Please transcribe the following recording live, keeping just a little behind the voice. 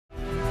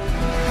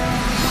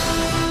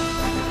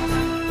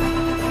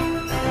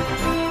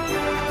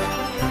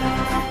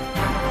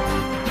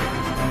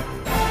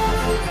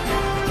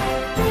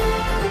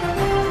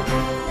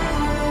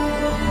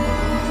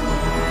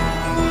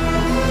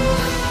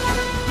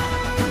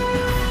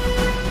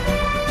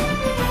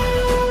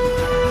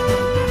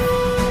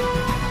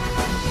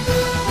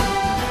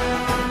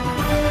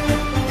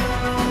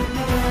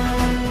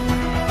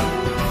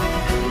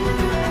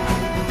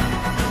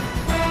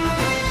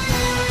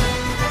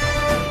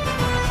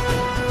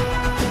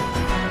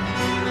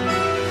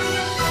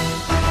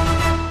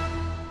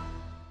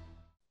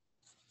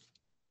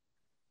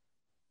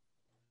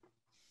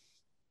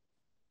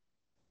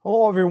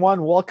Hello,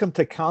 everyone. Welcome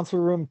to Council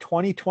Room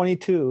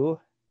 2022,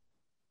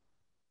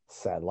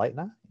 Satellite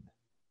 9.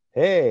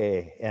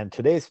 Hey, and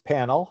today's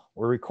panel,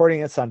 we're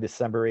recording this on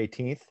December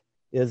 18th,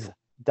 is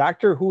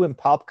Doctor Who in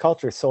pop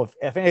culture. So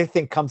if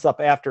anything comes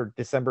up after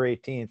December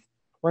 18th,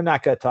 we're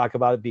not going to talk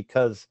about it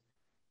because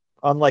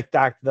unlike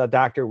the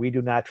Doctor, we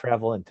do not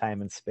travel in time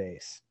and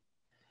space.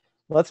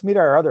 Let's meet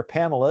our other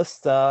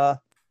panelists.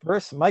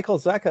 First, Michael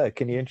Zecca,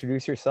 can you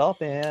introduce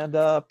yourself and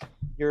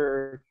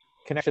your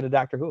connection to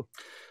Doctor Who?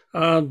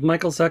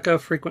 Michael Zecca,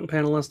 frequent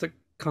panelist at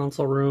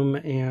Console Room,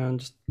 and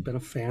just been a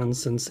fan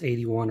since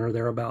 '81 or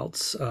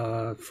thereabouts.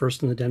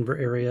 First in the Denver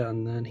area,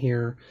 and then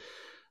here.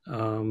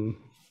 Nothing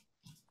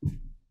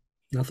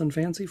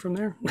fancy from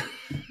there.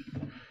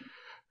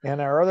 And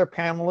our other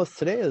panelist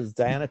today is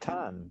Diana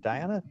Tan.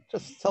 Diana,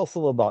 just tell us a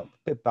little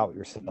bit about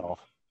yourself.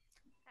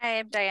 Hi,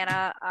 I'm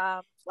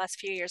Diana. Last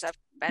few years I've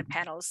been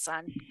panelists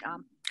on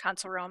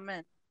Console Room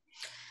and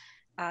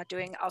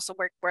doing also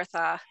work with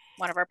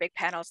one of our big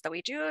panels that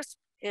we do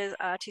is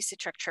TC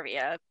Trek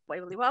Trivia,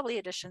 Wibbly Wobbly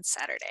Edition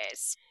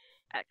Saturdays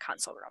at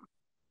Console Room.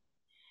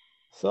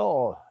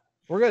 So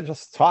we're going to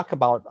just talk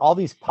about all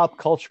these pop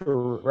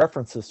culture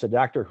references to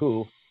Doctor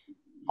Who,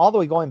 all the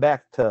way going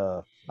back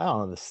to, I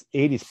don't know, the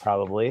 80s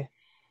probably.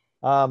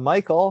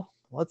 Michael,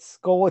 let's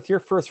go with your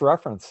first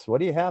reference.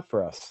 What do you have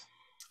for us?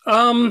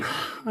 I'm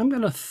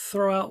going to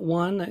throw out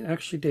one that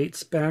actually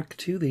dates back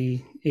to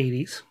the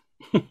 80s.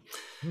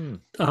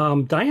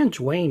 Diane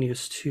Duane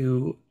used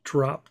to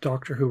drop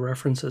Doctor Who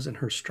references in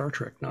her Star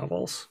Trek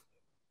novels.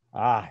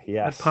 Ah,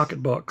 yes. At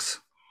pocket books.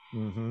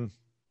 Mm-hmm.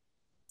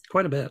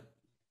 Quite a bit.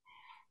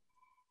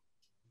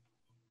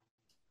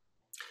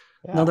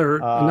 Yeah.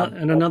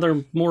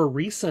 Another more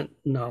recent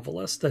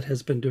novelist that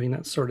has been doing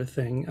that sort of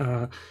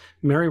thing,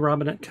 Mary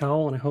Robinette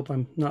Kowal, and I hope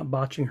I'm not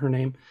botching her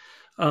name.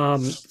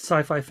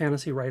 Sci-fi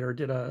fantasy writer,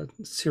 did a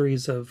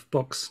series of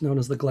books known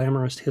as the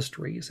Glamorous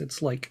Histories.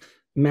 It's like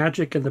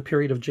magic in the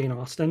period of Jane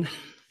Austen.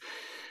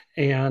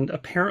 And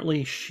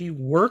apparently she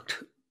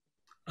worked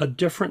a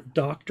different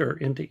doctor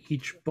into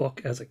each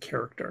book as a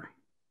character.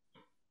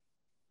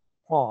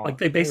 Well, like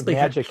they basically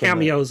had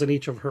cameos in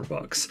each of her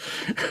books.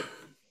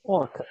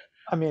 Well,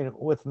 I mean,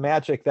 with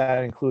magic,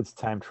 that includes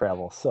time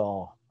travel.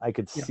 So I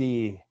could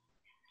see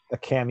a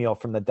cameo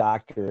from the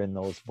Doctor in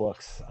those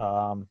books.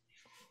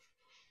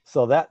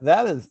 So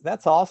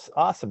that's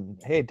awesome.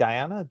 Hey,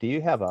 Diana, do you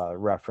have a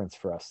reference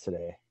for us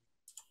today?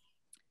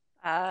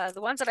 The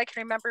ones that I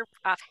can remember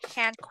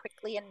offhand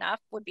quickly enough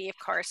would be, of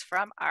course,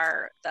 from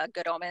the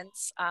Good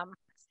Omens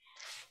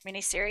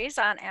miniseries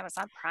on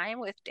Amazon Prime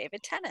with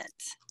David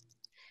Tennant.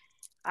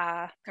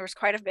 There was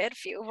quite a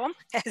few of them,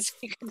 as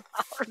you can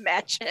all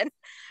imagine.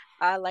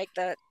 Like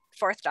the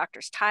Fourth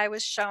Doctor's tie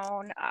was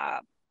shown.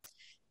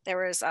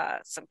 There was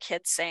some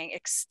kids saying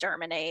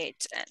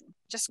exterminate, and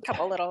just a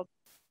couple little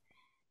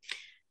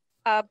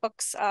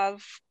books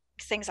of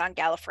things on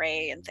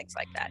Gallifrey and things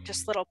like that.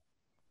 Just little,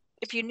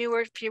 if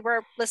you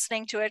were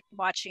listening to it,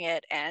 watching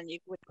it, and you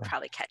would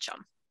probably catch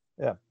them.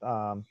 Yeah.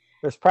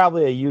 There's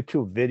probably a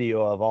YouTube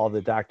video of all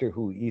the Doctor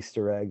Who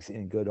Easter eggs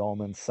in Good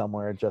Omens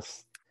somewhere.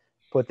 Just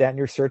put that in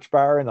your search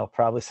bar, and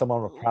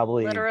someone will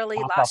probably literally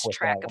lost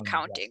track of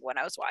counting when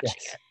I was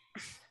watching it.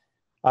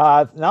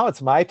 Now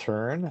it's my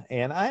turn,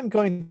 and I'm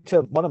going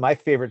to one of my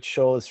favorite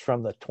shows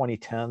from the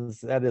 2010s.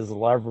 That is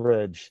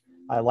Leverage.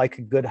 I like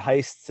a good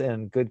heists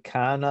and good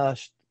con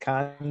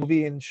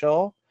movie and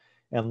show,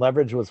 and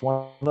Leverage was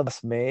one of the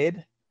best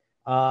made.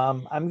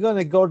 I'm going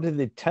to go to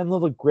the 10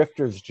 Little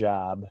Grifters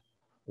job,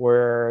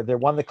 where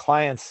one of the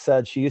clients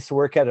said she used to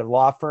work at a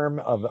law firm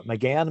of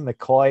McGann,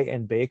 McCoy,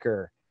 and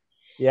Baker.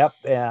 Yep,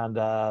 and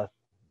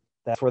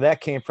that's where that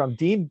came from.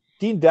 Dean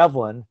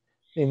Devlin,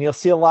 and you'll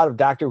see a lot of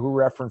Doctor Who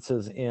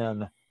references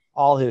in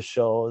all his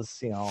shows.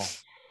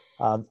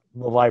 The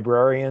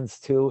Librarians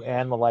too,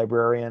 and the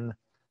Librarian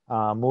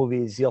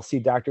movies. You'll see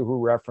Doctor Who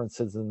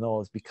references in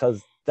those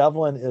because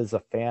Devlin is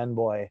a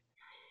fanboy.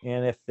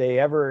 And if they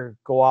ever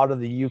go out of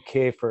the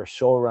UK for a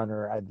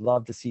showrunner, I'd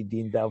love to see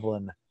Dean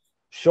Devlin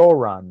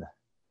showrun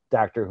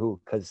Doctor Who,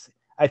 because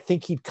I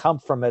think he'd come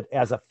from it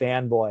as a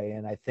fanboy,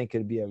 and I think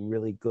it'd be a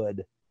really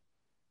good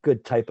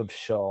type of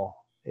show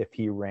if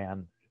he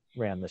ran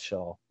the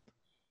show.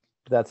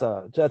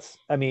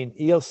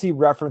 You'll see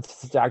references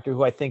to Doctor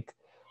Who. I think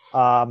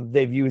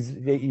they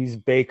use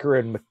Baker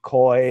and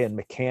McCoy and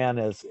McCann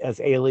as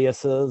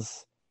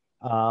aliases.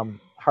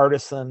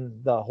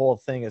 Hardison, the whole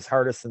thing is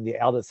Hardison, the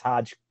Aldous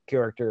Hodge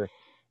character,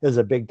 is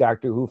a big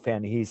Doctor Who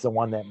fan. He's the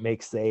one that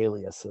makes the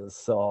aliases.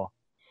 So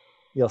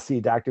you'll see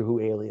Doctor Who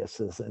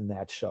aliases in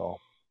that show.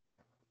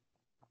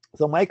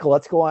 So, Michael,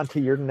 let's go on to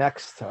your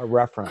next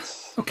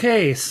reference.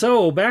 Okay,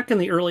 so back in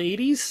the early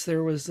 80s,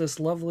 there was this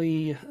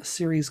lovely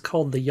series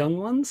called The Young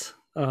Ones,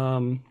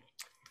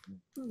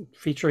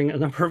 featuring a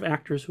number of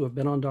actors who have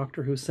been on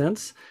Doctor Who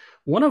since,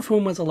 one of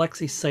whom was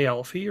Alexei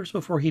Sayle. A few years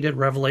before he did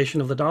Revelation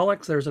of the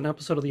Daleks, there's an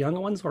episode of The Young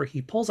Ones where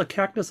he pulls a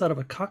cactus out of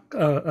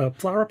a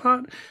flower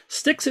pot,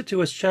 sticks it to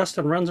his chest,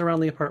 and runs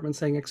around the apartment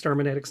saying,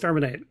 "Exterminate,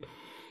 exterminate."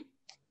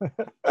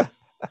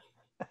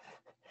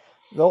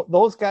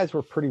 those guys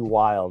were pretty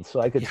wild,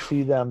 so I could Yeah.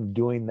 see them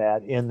doing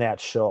that in that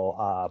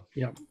show.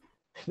 Yeah.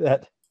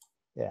 That,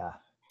 yeah.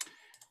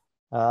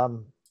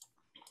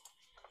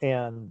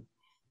 And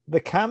the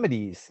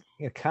comedies,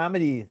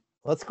 comedy.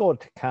 Let's go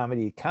to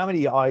comedy.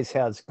 Comedy always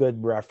has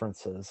good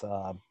references.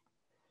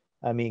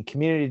 I mean,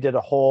 Community did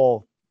a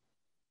whole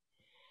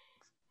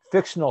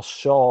fictional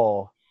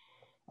show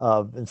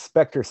of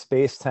Inspector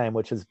Spacetime,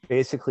 which is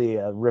basically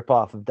a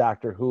ripoff of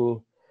Doctor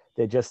Who.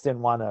 They just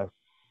didn't want to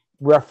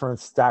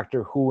reference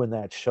Doctor Who in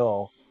that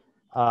show.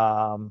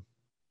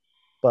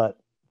 But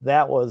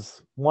that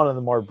was one of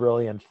the more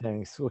brilliant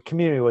things. Well,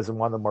 Community was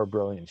one of the more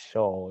brilliant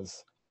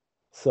shows.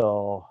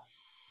 So,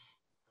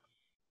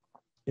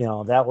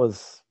 that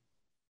was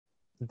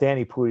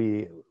Danny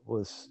Pudi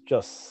was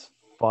just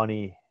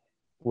funny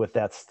with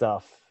that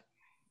stuff.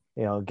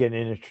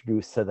 Getting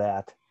introduced to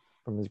that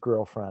from his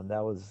girlfriend.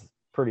 That was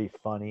pretty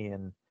funny,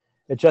 and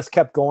it just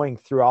kept going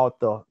throughout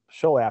the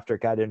show after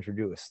it got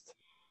introduced.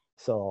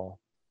 So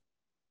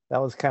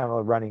that was kind of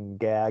a running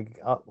gag,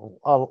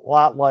 a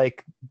lot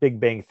like Big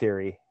Bang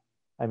Theory.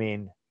 I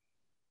mean,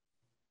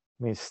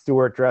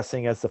 Stewart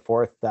dressing as the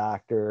Fourth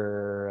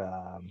Doctor,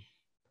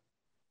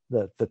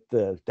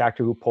 the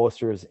Doctor Who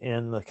posters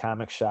in the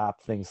comic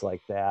shop, things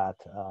like that.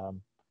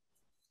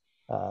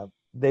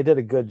 They did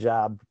a good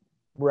job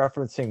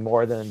referencing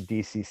more than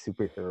DC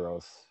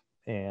superheroes,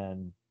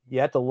 and you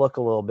have to look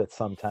a little bit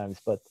sometimes,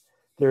 but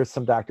there's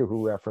some Doctor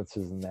Who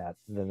references in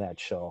that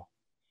show.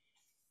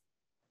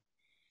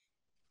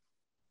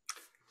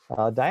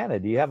 Diana,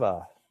 do you have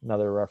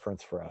another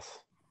reference for us?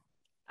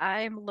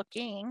 I'm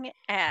looking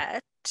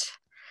at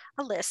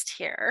a list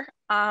here.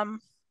 I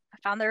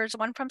found there's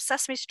one from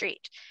Sesame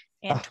Street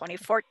in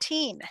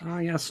 2014. Oh,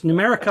 yes,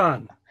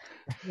 Numericon.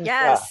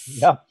 Yes.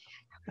 Yeah.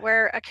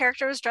 Where a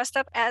character was dressed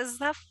up as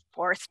the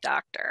Fourth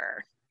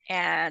Doctor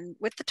and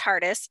with the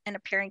TARDIS and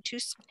appearing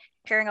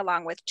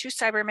along with two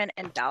Cybermen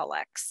and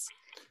Daleks.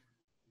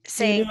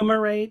 Saying,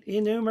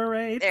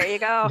 enumerate. There you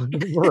go.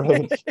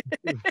 Right.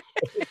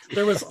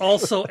 There was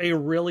also a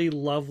really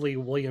lovely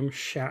William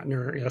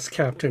Shatner as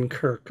Captain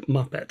Kirk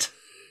Muppet.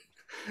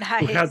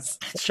 Nice. Who had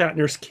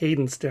Shatner's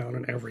cadence down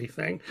and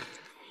everything.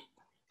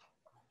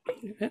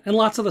 And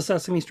lots of the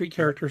Sesame Street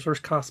characters were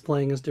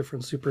cosplaying as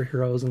different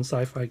superheroes and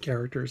sci-fi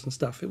characters and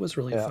stuff. It was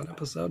really a fun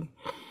episode.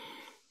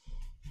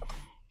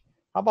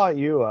 How about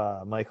you,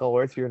 Michael?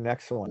 Where's your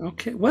next one?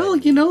 Okay, well,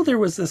 there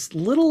was this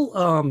little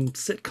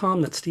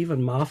sitcom that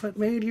Stephen Moffat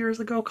made years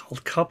ago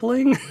called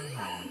Coupling.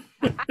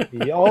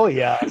 Oh,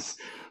 yes.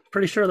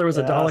 Pretty sure there was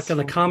a Dalek in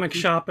the comic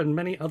shop and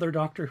many other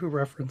Doctor Who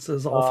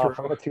references all through.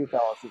 From the 2000s,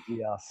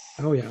 yes.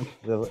 Oh, yeah.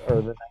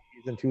 Or the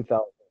 90s and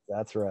 2000s,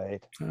 that's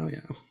right. Oh,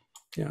 yeah.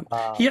 Yeah.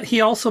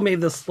 He also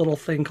made this little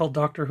thing called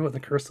Doctor Who and the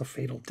Curse of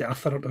Fatal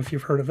Death. I don't know if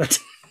you've heard of it.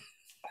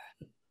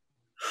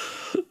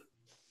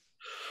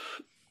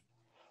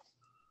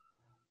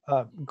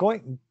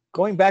 Going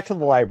back to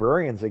the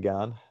librarians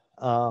again,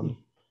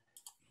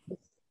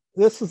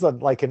 this is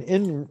like an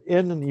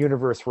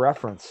in-universe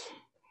reference.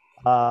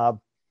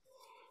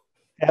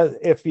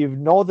 If you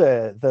know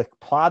the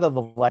plot of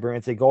the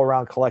librarians, they go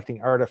around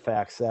collecting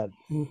artifacts that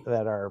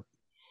are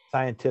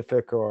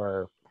scientific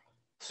or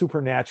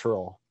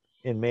supernatural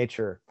in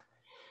nature.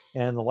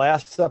 And the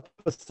last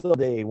episode,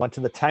 they went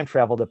to the time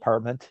travel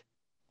department,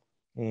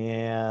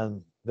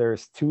 and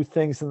there's two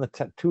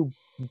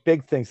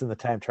big things in the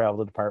time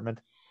travel department: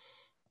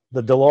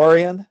 the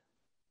DeLorean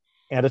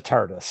and a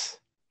TARDIS.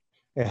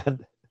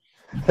 And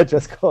it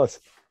just goes,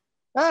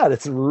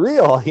 it's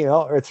real,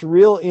 it's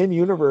real in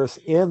universe,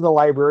 in the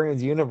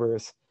librarian's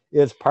universe,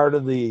 is part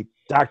of the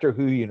Doctor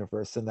Who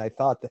universe. And I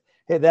thought that,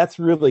 hey, that's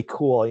really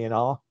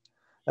cool.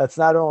 That's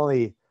not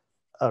only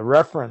a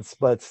reference,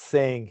 but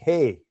saying,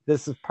 hey,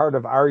 this is part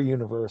of our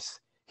universe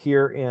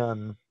here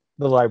in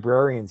the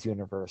librarian's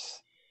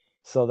universe.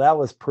 So that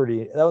was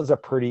a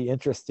pretty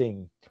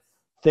interesting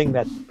thing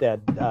that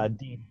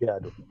Dean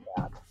did with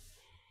that.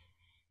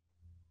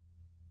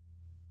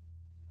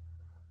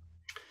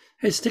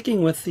 Hey,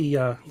 sticking with the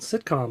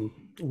sitcom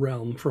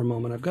realm for a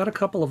moment, I've got a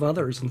couple of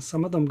others, and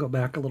some of them go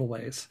back a little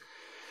ways.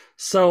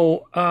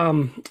 So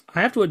I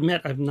have to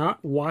admit, I've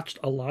not watched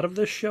a lot of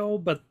this show,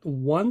 but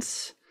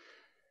once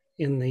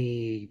in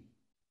the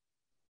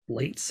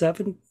late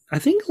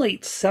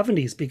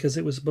 70s, because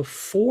it was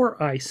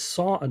before I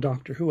saw a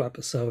Doctor Who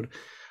episode,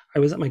 I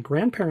was at my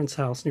grandparents'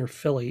 house near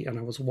Philly, and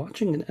I was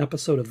watching an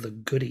episode of The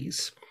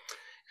Goodies,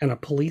 and a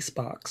police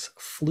box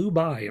flew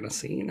by in a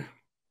scene.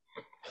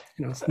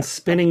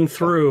 Spinning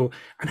through,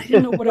 and I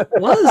didn't know what it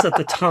was at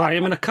the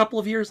time. And a couple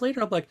of years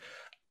later, I'm like,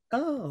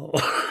 oh.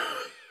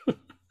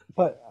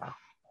 But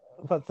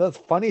the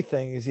funny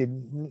thing is,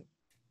 in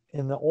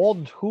the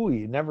old Who,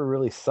 you never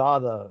really saw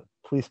the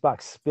police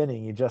box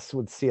spinning. You just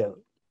would see it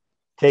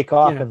take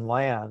off and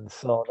land.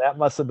 So that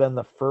must have been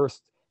the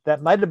first.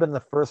 That might have been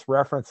the first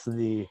reference to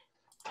the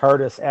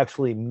TARDIS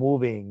actually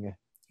moving.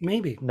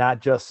 Maybe not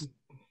just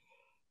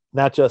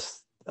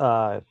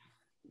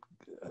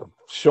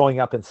showing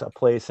up in some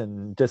place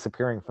and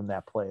disappearing from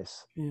that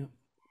place. Yeah.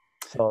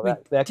 So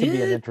that could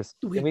be an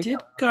interesting. We can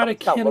did got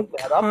to look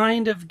that up?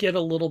 kind of get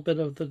a little bit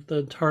of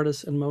the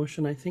TARDIS in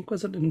motion. I think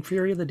was it in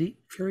Fury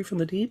from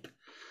the Deep?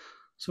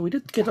 So we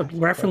did get a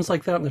reference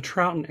like that in the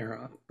Troughton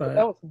era, but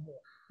That was,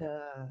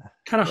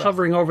 kind of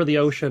hovering over the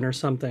ocean or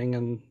something.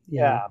 And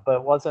yeah, but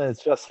it wasn't.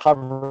 It's just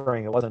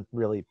hovering. It wasn't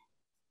really.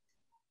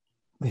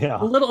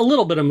 Yeah, a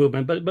little bit of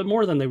movement, but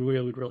more than they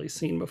really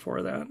seen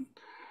before that.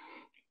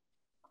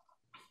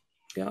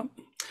 Yeah.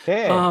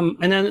 Okay.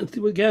 And then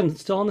again,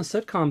 still on the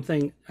sitcom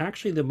thing,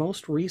 actually the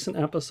most recent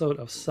episode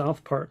of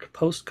South Park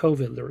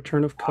post-COVID, the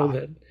return of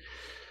COVID,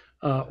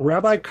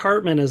 Rabbi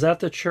Cartman is at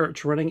the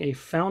church running a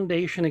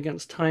Foundation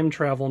Against Time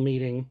Travel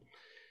meeting.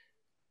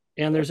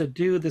 And there's a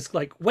dude that's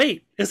like,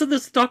 wait, isn't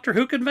this Doctor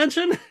Who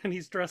convention? And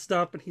he's dressed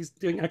up and he's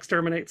doing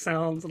exterminate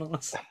sounds and all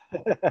this.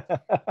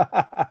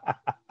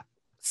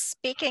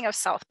 Speaking of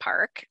South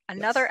Park,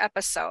 another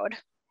episode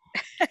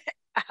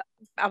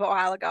a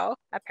while ago,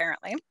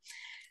 apparently.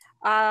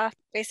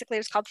 Basically,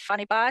 it was called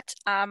Funnybot.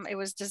 It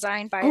was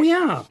designed by... Oh,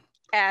 yeah.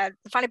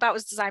 The Funnybot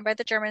was designed by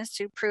the Germans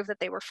to prove that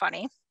they were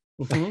funny.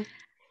 Mm-hmm.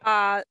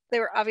 They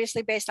were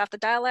obviously based off the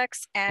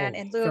dialects, and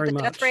in lieu of the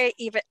death ray,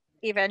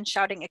 even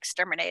shouting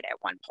 "exterminate"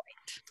 at one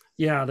point.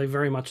 Yeah, they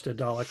very much did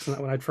Daleks, and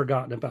that one I'd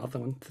forgotten about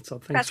them. So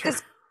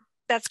thanks.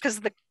 That's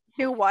because the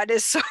new one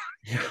is so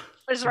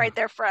is right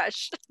there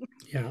fresh.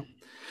 Yeah.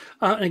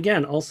 And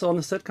again, also on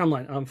the sitcom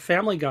line,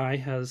 Family Guy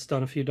has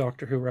done a few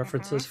Doctor Who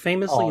references,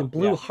 famously in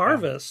Blue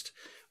Harvest,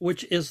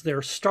 which is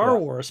their Star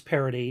Wars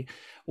parody.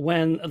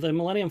 When the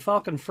Millennium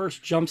Falcon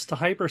first jumps to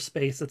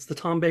hyperspace, it's the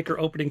Tom Baker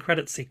opening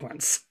credit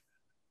sequence.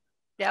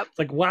 Yep. It's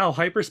like, wow,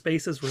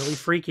 hyperspace is really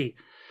freaky.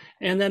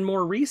 And then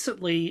more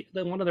recently,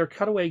 one of their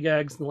cutaway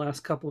gags in the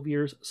last couple of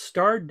years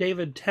starred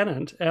David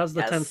Tennant as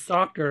the 10th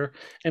Doctor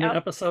in an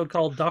episode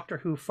called Doctor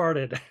Who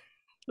Farted.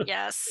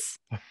 Yes.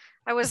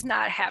 I was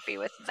not happy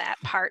with that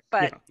part,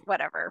 but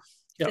whatever.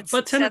 Yeah,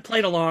 but Tennant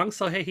played along,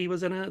 so hey, he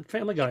was in a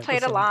Family Guy. He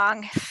played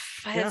along.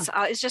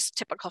 It's just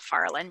typical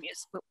Farland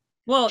music.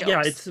 Well,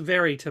 jokes. It's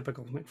very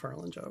typical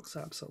McFarlane jokes,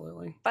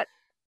 absolutely. But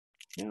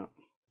yeah,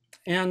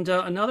 and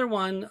another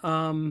one,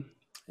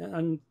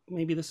 and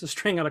maybe this is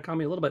straying out of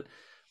comedy a little bit.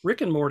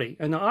 Rick and Morty,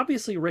 and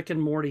obviously Rick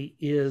and Morty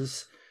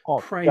is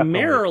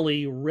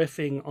primarily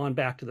riffing on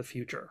Back to the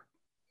Future.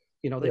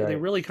 You know, they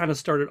really kind of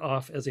started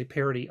off as a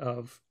parody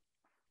of,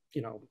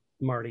 you know,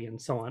 Marty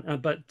and so on,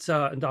 and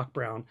Doc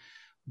Brown,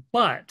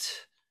 but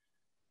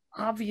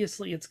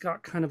obviously it's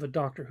got kind of a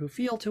Doctor Who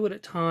feel to it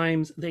at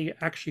times. They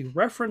actually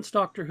reference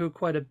Doctor Who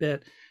quite a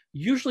bit,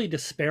 usually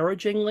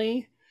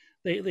disparagingly.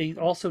 They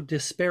also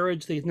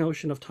disparage the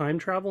notion of time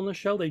travel in the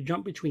show. They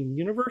jump between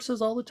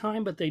universes all the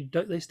time, but they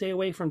stay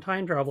away from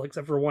time travel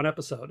except for one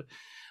episode.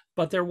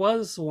 But there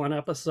was one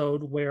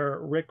episode where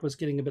Rick was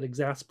getting a bit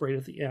exasperated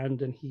at the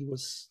end, and he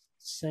was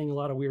saying a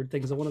lot of weird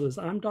things. And one of those,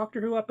 I'm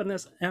Doctor Who up in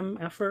this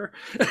MFer.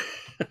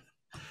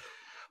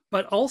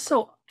 But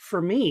also,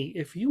 for me,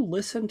 if you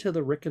listen to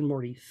the Rick and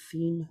Morty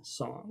theme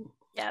song,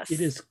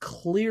 it is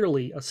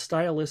clearly a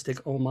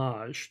stylistic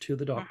homage to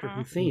the Doctor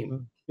Who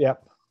theme.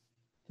 Yep.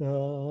 Yeah,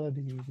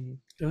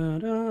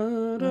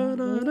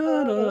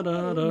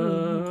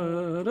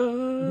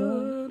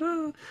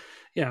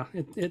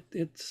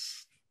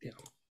 it's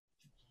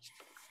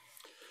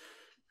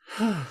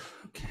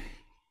okay.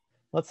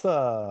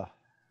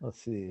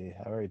 Let's see.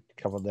 I already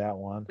covered that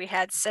one. We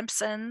had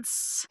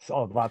Simpsons.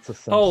 Oh, lots of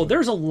Simpsons. Oh,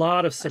 there's a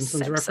lot of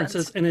Simpsons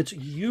references, and it's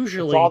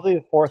usually all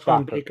the fourth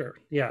Tom Doctor. Baker.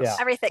 Yes.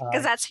 Everything,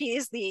 because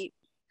he's the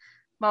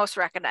most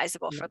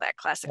recognizable for that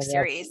classic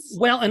series.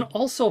 Well, and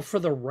also for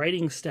the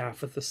writing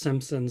staff at The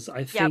Simpsons,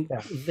 I think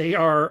they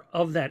are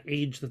of that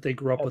age that they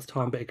grew up with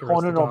Tom Baker.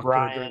 Conan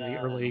O'Brien,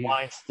 and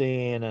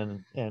Weinstein,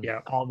 and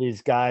all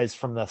these guys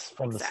from the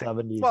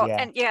 70s. Well,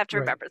 and you have to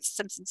remember, The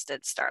Simpsons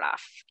did start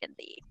off in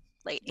the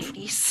late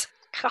 80s.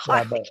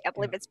 God, I can't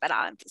believe it's been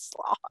on this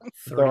long.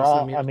 They're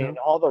all, I mean,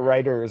 all the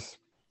writers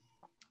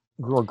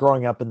were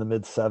growing up in the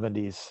mid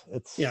 70s.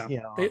 It's you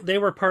know, they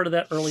were part of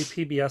that early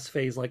PBS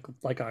phase,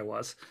 like I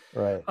was.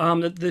 Right.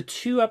 The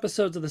two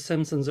episodes of The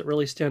Simpsons that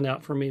really stand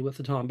out for me with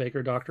the Tom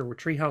Baker Doctor were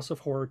Treehouse of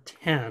Horror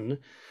 10,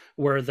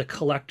 where the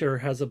collector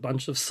has a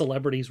bunch of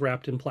celebrities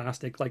wrapped in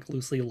plastic, like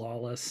Lucy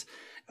Lawless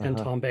and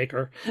Tom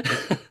Baker,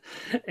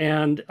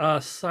 and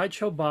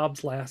Sideshow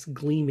Bob's Last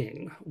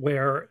Gleaming,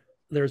 where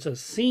there's a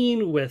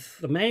scene with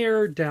the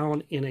mayor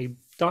down in a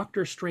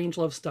Dr.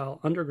 Strangelove style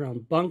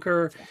underground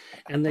bunker,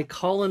 and they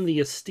call in the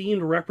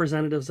esteemed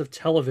representatives of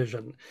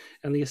television.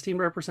 And the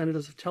esteemed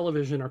representatives of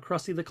television are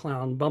Krusty the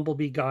Clown,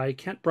 Bumblebee Guy,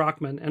 Kent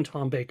Brockman, and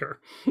Tom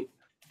Baker.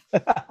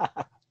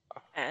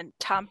 And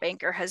Tom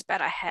Baker has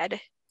been a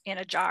head in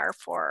a jar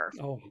for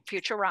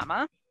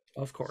Futurama.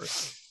 Of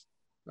course.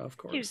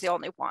 He was the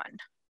only one.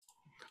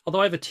 Although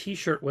I have a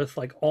t-shirt with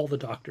like all the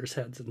Doctor's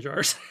heads in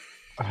jars.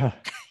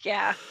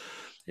 Yeah.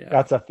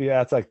 That's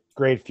a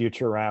great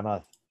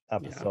Futurama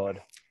episode.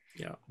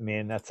 Yeah. I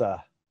mean, it's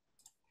a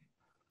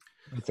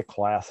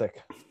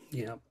classic.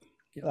 Yeah.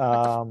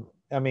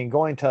 I mean,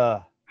 going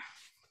to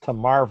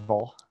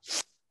Marvel,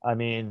 I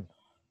mean,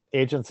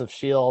 Agents of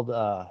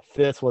S.H.I.E.L.D.,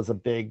 Fitz was a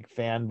big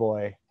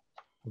fanboy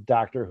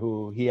Doctor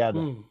Who. He had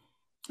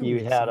That he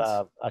makes had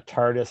sense. a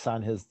TARDIS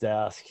on his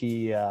desk.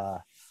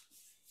 Him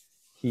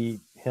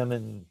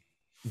and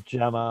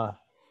Gemma.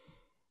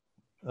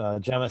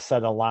 Gemma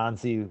said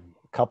Alonzi a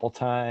couple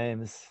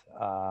times.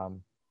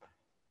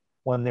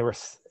 When they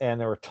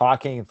were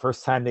talking,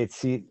 first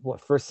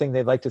thing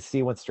they'd like to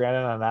see when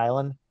stranded on an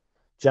island,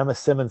 Gemma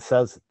Simmons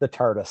says the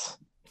TARDIS.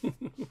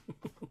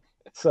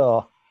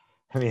 So,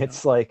 I mean,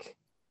 it's like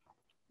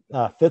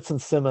Fitz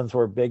and Simmons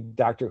were big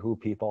Doctor Who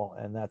people,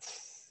 and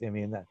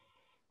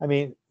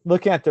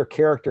looking at their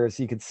characters,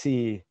 you could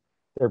see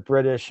they're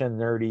British and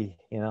nerdy.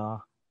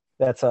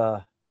 That's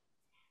a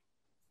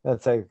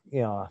thing.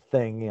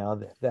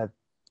 That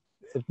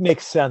it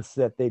makes sense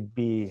that they'd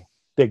be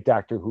big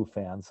Doctor Who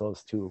fans.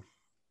 Those two.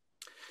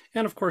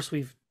 And of course,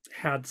 we've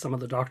had some of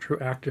the Doctor Who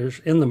actors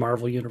in the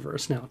Marvel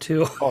universe now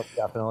too. Oh,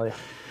 definitely.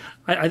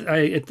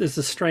 This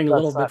is straying a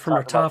little bit from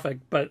our topic,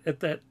 but at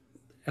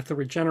the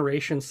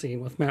regeneration scene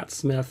with Matt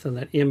Smith and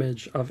that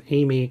image of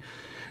Amy,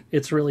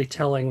 it's really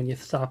telling when you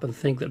stop and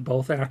think that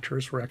both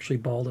actors were actually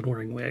bald and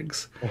wearing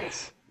wigs.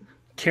 Yes.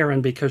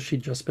 Karen, because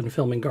she'd just been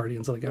filming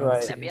Guardians of the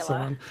Galaxy, and so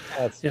on.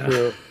 That's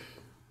true.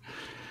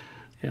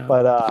 Yeah.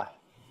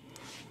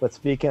 But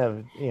speaking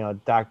of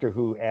Doctor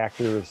Who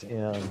actors,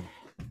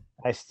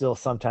 I still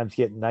sometimes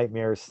get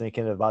nightmares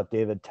thinking about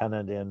David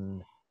Tennant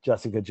in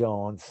Jessica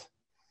Jones.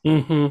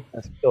 Mm-hmm.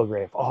 That's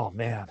Kilgrave. Oh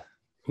man.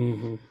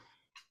 Mm-hmm.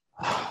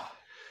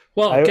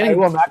 Well, I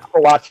will not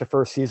go watch the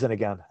first season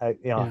again.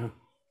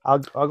 I'll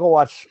go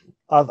watch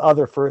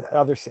other.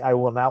 I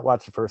will not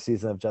watch the first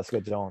season of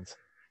Jessica Jones.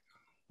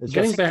 It's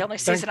the only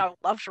season I would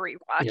love to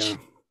rewatch.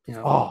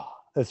 Yeah. Oh,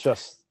 it's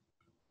just.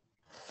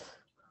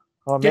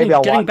 Well,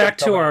 getting back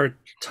to our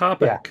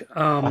topic,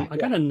 I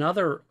got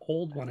another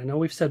old one. I know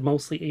we've said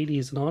mostly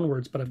 80s and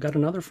onwards, but I've got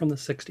another from the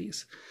 60s.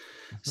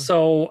 Mm-hmm.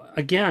 So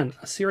again,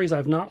 a series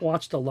I've not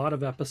watched a lot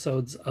of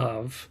episodes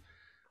of,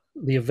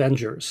 The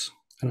Avengers.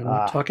 And I'm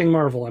not talking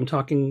Marvel. I'm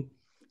talking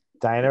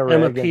Dinah Rigg,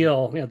 Emma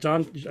Peel,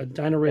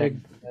 Dinah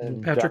Rigg,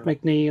 and Patrick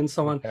McNee, and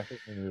so on.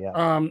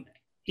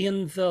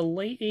 In the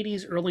late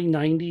 80s, early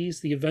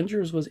 90s, The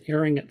Avengers was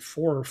airing at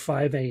 4 or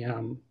 5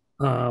 a.m.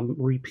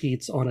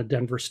 Repeats on a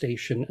Denver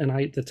station. And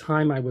at the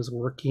time I was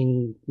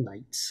working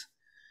nights.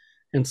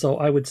 And so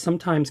I would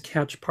sometimes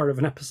catch part of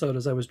an episode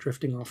as I was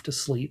drifting off to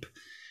sleep.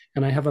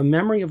 And I have a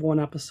memory of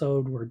one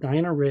episode where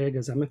Dinah Rigg,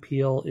 as Emma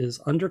Peel, is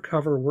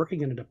undercover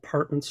working in a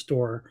department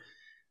store,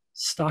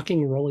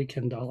 stocking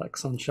Rollykin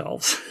Daleks on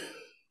shelves.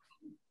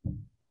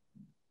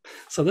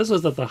 So this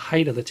was at the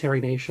height of the Terry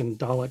Nation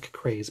Dalek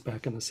craze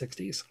back in the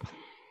 60s.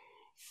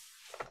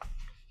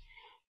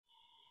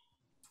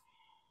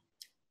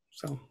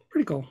 So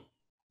pretty cool.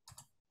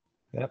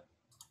 Yep.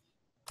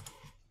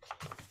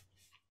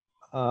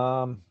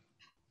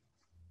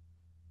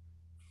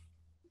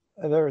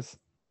 There's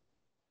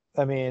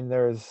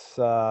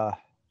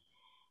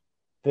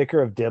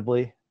Vicar of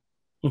Dibley.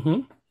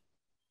 Mm-hmm.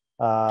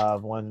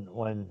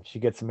 When she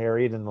gets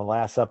married in the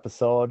last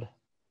episode,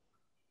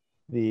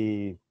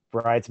 the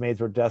bridesmaids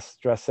were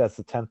dressed as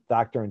the 10th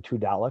Doctor and 2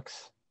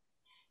 Daleks.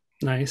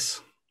 Nice.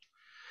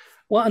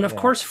 Well, and of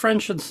course,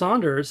 French and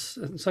Saunders.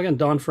 So again,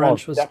 Don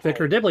French was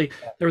Vicar Dibley.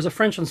 There was a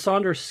French and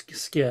Saunders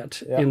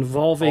skit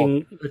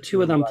involving the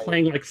two of them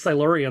playing like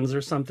Silurians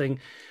or something.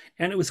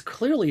 And it was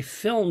clearly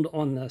filmed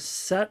on the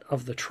set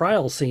of the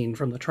trial scene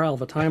from the Trial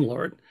of a Time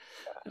Lord.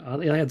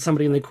 They had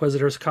somebody in the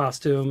Inquisitor's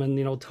costume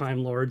and,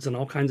 Time Lords and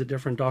all kinds of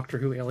different Doctor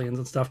Who aliens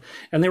and stuff.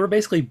 And they were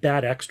basically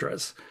bad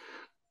extras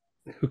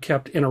who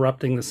kept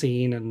interrupting the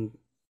scene. And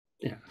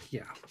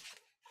yeah.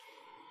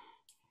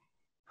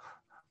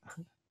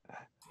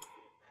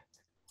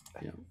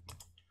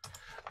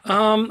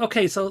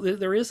 Okay, so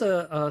there is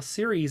a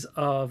series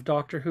of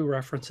Doctor Who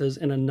references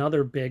in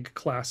another big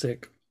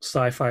classic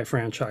sci-fi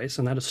franchise,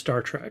 and that is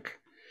Star Trek.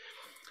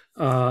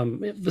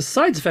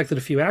 Besides the fact that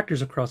a few actors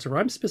have crossed over,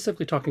 I'm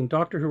specifically talking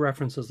Doctor Who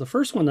references. The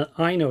first one that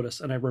I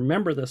noticed, and I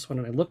remember this one,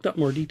 and I looked up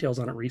more details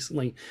on it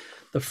recently,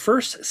 the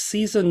first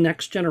season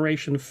Next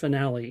Generation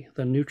finale,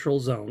 The Neutral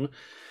Zone.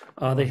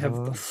 They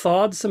have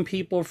thawed some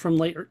people from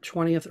late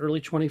 20th,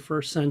 early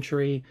 21st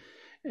century,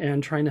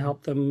 and trying to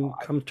help them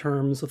come to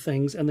terms with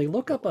things. And they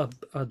look up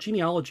a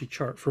genealogy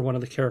chart for one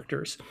of the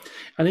characters.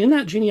 And in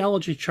that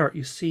genealogy chart,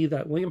 you see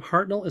that William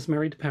Hartnell is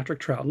married to Patrick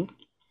Troughton,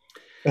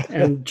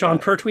 and John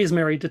Pertwee is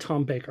married to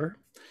Tom Baker,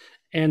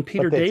 and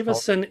Peter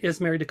Davison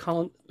is married to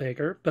Colin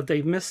Baker, but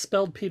they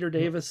misspelled Peter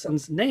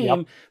Davison's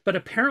name, but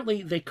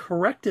apparently they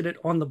corrected it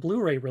on the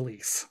Blu-ray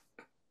release.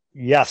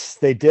 Yes,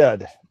 they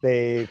did.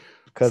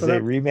 Because they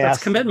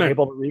remastered, commitment.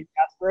 Able to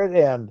remaster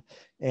it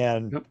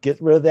and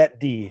get rid of that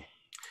D.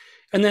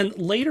 And then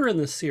later in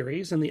the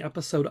series, in the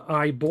episode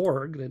I,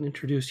 Borg, that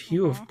introduced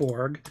Hugh of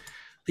Borg,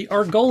 the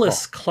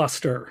Argolis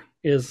cluster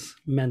is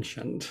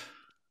mentioned.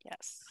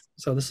 Yes.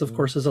 So this, of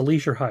course, is a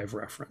Leisure Hive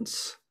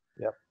reference.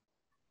 Yep.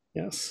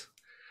 Yes.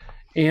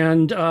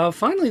 And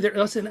finally, there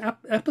is an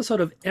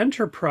episode of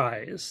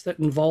Enterprise that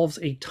involves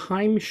a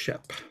time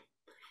ship.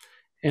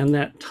 And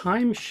that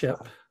time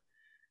ship,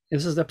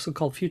 this is an episode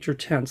called Future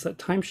Tense, that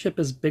time ship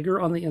is bigger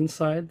on the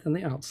inside than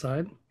the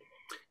outside.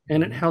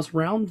 and it has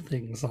round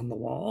things on the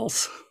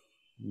walls.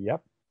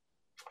 Yep.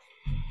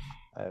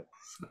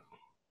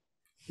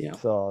 Yeah.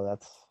 So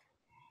that's,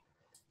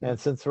 and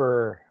since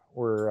we're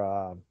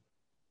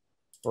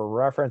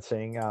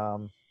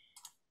referencing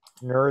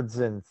nerds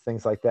and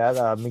things like that,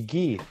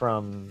 McGee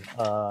from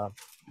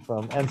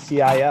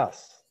NCIS.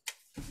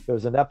 There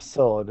was an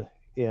episode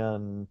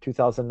in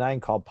 2009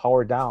 called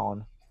Power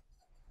Down,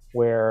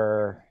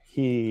 where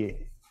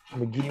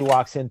McGee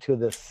walks into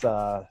this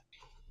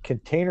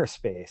container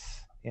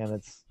space, and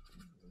it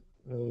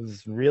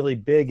was really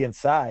big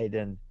inside,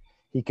 and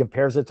he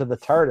compares it to the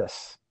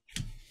TARDIS,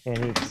 and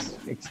he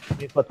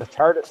explains what the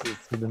TARDIS is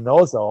to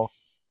DiNozzo,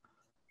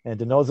 and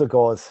DiNozzo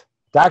goes,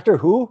 "Doctor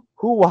Who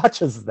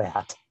watches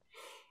that?"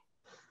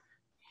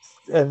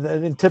 And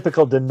in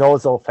typical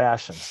DiNozzo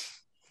fashion.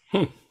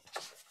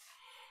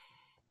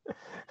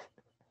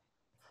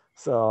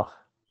 So,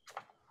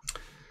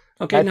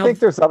 okay, I think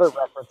there's other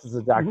references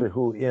to Doctor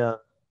Who in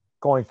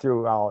going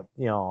throughout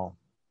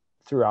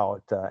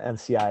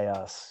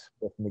NCIS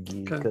with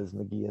McGee, because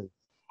McGee is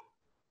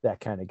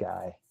that kind of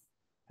guy,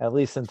 at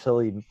least until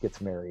he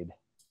gets married.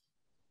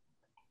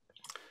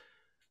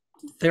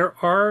 There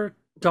are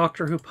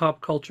Doctor Who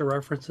pop culture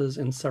references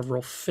in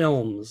several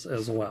films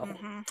as well.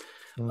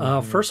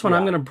 First one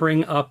I'm going to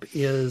bring up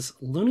is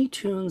Looney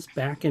Tunes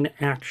Back in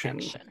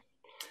Action,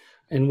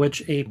 in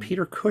which a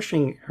Peter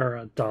Cushing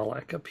era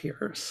Dalek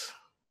appears.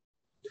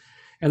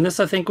 And this,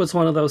 I think, was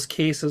one of those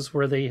cases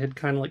where they had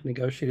kind of like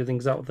negotiated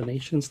things out with the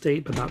nation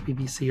state, but not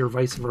BBC or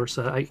vice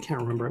versa. I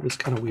can't remember. It was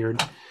kind of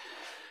weird.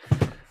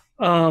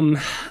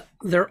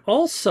 There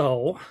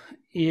also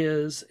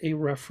is a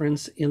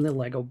reference in the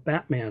Lego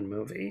Batman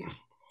movie.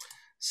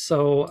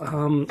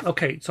 So,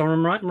 okay, so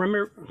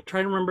remember,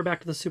 trying to remember back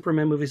to the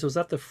Superman movies. Was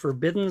that the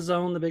Forbidden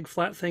Zone, the big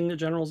flat thing that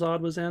General Zod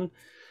was in?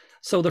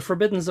 So the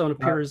Forbidden Zone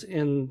appears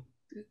in,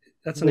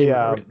 that's the name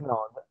of it.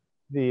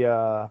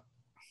 No,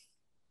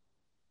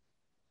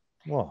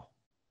 well,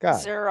 God.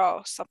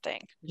 Zero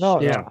something. No,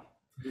 yeah.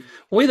 No.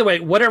 Well, either way,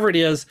 whatever it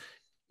is,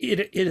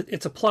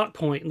 it's a plot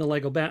point in the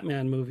Lego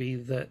Batman movie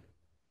that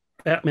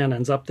Batman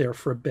ends up there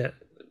for a bit,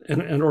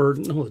 or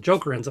the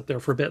Joker ends up there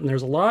for a bit, and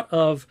there's a lot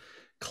of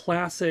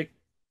classic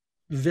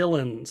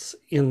villains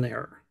in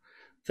there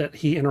that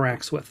he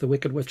interacts with: the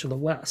Wicked Witch of the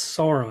West,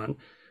 Sauron,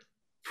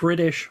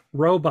 British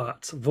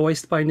robots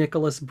voiced by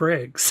Nicholas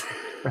Briggs.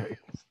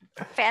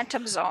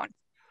 Phantom Zone.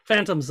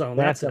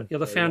 That's it. Yeah,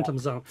 the Phantom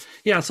Zone.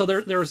 Yeah, so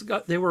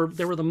they were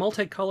the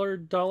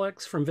multicolored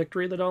Daleks from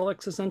Victory of the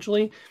Daleks,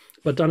 essentially,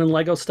 but done in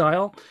Lego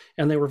style,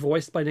 and they were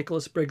voiced by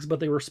Nicholas Briggs, but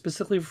they were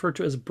specifically referred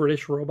to as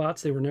British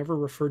robots. They were never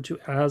referred to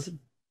as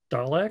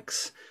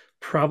Daleks,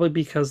 probably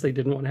because they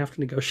didn't want to have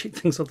to negotiate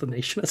things with the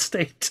nation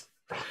state.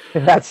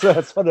 That's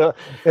what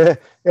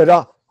it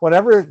all.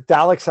 Whenever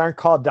Daleks aren't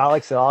called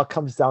Daleks, it all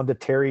comes down to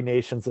Terry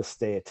Nation's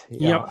estate.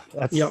 Yep.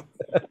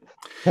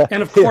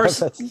 And of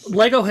course,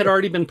 Lego had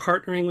already been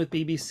partnering with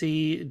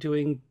BBC,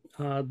 doing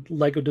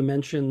Lego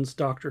Dimensions,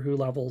 Doctor Who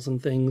levels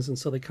and things, and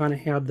so they kind of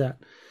had that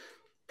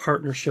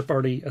partnership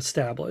already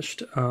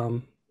established.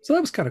 So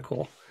that was kind of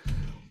cool.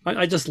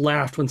 I just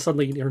laughed when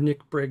suddenly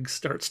Nick Briggs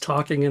starts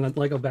talking in a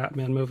Lego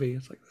Batman movie.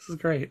 It's like, this is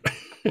great.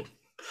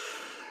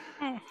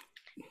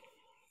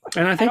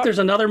 And I think there's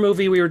another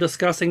movie we were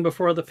discussing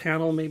before the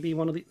panel. Maybe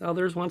one of the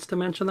others wants to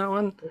mention that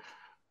one.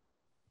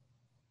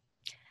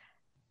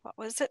 What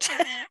was it?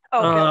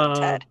 Oh, Bill and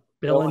Ted.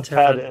 Bill and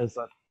Ted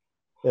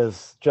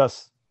is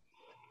just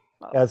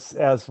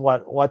as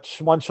what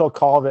one show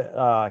called it.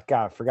 God,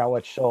 I forgot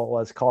what show it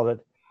was, called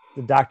it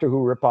the Doctor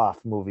Who ripoff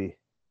movie.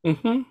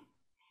 Mm-hmm.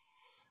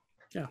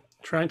 Yeah,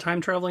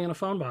 time traveling in a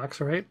phone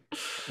box, right?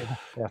 Yeah,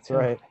 that's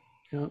right.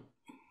 Yeah.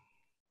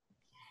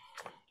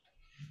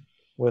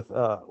 With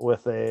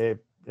a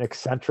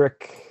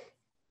eccentric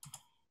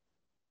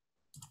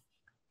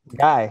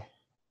guy.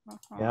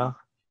 Yeah.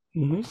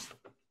 Mm-hmm.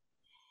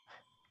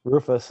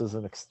 Rufus is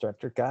an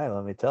eccentric guy,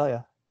 let me tell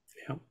you.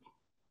 Yeah.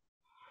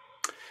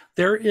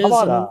 There is.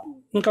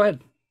 Go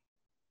ahead.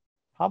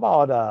 How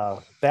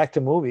about back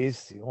to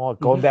movies? Well,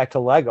 going back to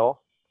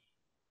Lego,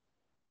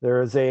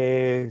 there is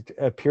a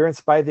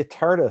appearance by the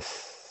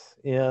TARDIS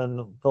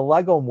in the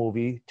Lego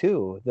movie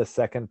too, the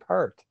second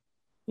part.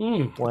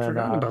 When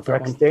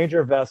Rex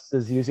Dangervest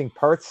is using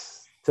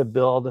parts to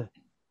build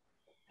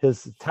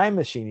his time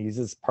machine. He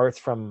uses parts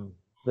from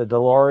the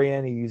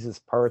DeLorean. He uses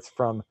parts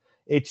from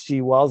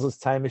H.G. Wells'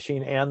 time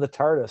machine and the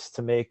TARDIS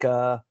to make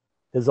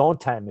his own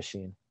time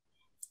machine.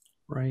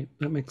 Right.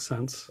 That makes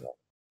sense.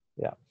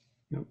 Yeah.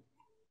 Yep.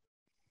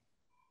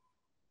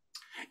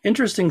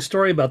 Interesting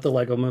story about the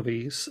Lego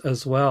movies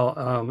as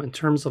well. In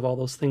terms of all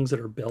those things that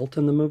are built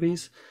in the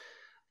movies,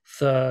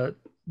 the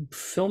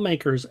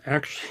filmmakers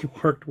actually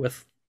worked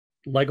with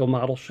Lego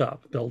model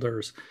shop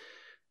builders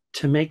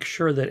to make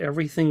sure that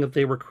everything that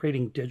they were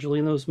creating digitally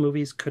in those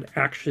movies could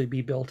actually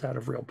be built out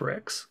of real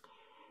bricks.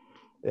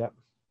 Yeah.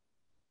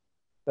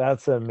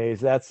 That's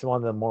amazing. That's one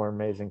of the more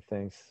amazing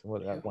things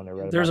when I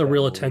read There's about a that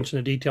real movie. attention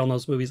to detail in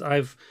those movies.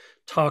 I've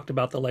talked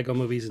about the Lego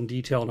movies in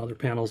detail in other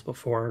panels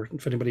before.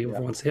 If anybody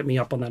ever wants to hit me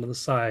up on that on the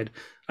side,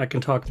 I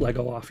can talk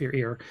Lego off your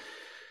ear.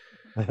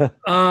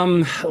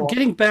 Cool.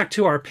 Getting back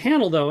to our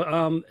panel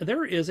though,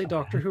 there is a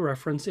Doctor Who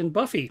reference in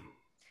Buffy. I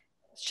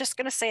was just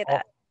gonna say Oh,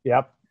 that.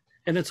 yep.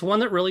 And it's one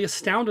that really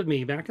astounded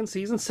me. Back in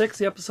season 6,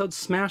 the episode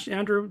Smash,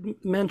 Andrew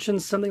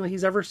mentions something like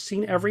he's ever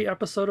seen every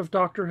episode of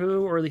Doctor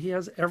Who, or that he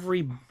has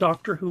every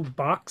Doctor Who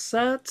box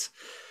set.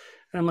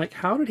 And I'm like,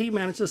 how did he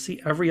manage to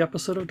see every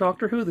episode of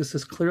Doctor Who? This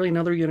is clearly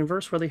another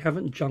universe where they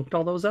haven't junked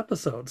all those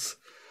episodes.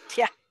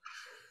 Yeah.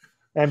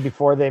 And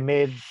before they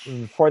made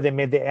the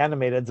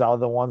animateds out of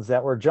the ones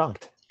that were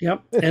junked.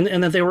 Yep.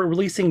 And that they were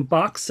releasing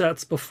box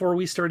sets before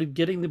we started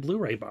getting the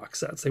Blu-ray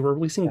box sets. They were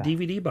releasing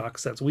DVD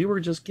box sets. We were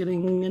just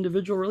getting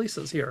individual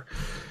releases here.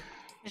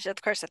 Which,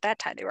 of course, at that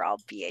time they were all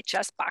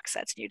VHS box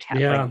sets. And you'd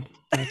have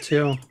that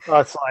too. Oh,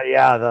 it's like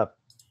that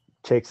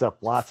takes up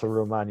lots of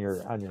room on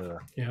your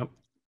Yep.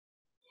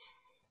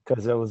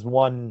 Because it was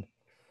one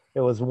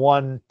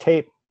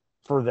tape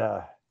for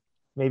the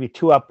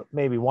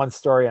maybe one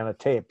story on a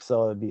tape,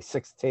 so it'd be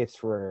 6 tapes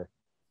for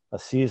a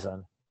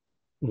season.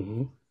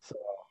 Mm-hmm. So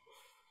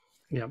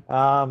yeah.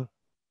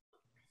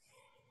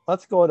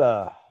 Let's go with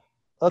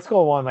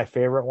one of my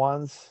favorite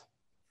ones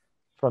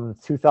from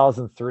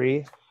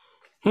 2003.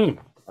 A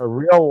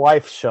real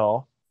life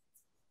show,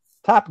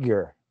 Top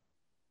Gear.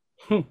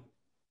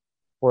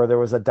 Where there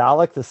was a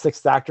Dalek, the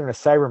Sixth Doctor, and a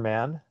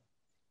Cyberman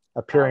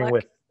appearing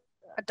with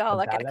a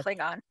Dalek and a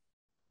Klingon.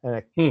 And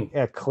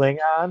a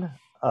Klingon,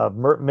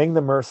 Ming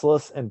the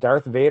Merciless, and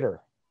Darth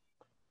Vader.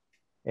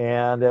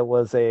 And it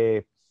was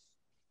a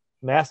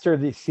Master of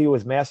the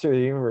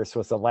Universe,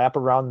 was a lap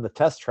around the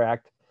test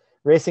track,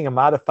 racing a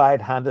modified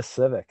Honda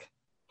Civic.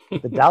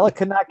 The Dalek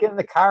could not get in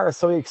the car,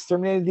 so he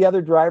exterminated the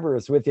other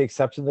drivers, with the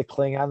exception of the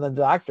Klingon and the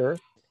Doctor,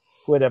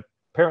 who had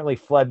apparently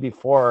fled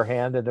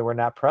beforehand and were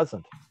not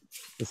present.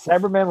 The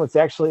Cyberman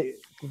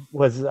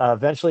was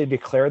eventually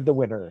declared the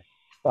winner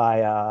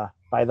by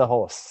the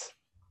hosts.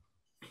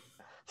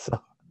 So,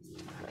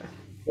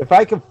 if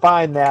I can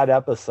find that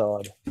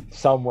episode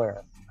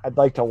somewhere, I'd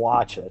like to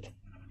watch it.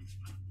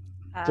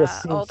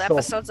 Old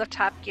episodes of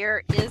Top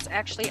Gear is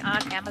actually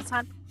on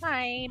Amazon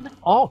Prime.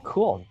 Oh,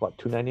 cool! What,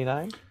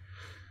 $2.99?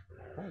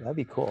 Oh, that'd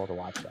be cool to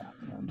watch that.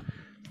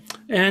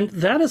 And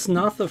that is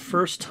not the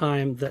first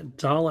time that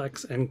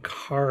Daleks and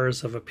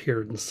cars have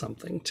appeared in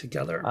something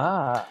together.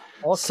 Ah,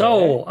 okay.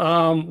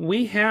 So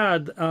we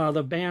had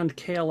the band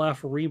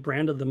KLF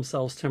rebranded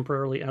themselves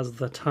temporarily as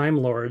the Time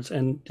Lords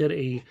and did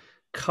a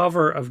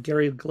cover of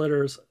Gary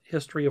Glitter's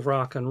History of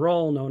Rock and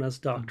Roll, known as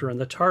Doctor and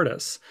the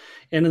TARDIS.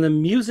 And in the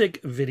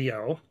music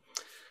video,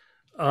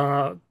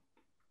 part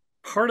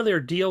of their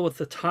deal with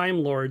the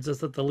Time Lords is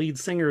that the lead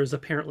singer is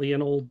apparently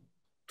an old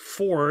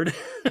Ford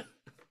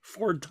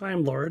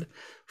Time Lord,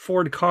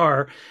 Ford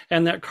car,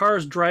 and that car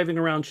is driving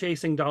around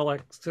chasing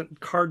Daleks,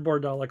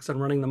 cardboard Daleks, and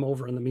running them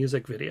over in the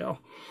music video.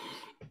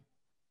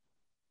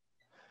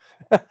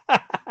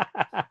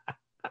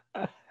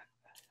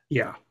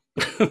 Yeah.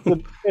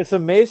 It's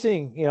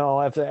amazing,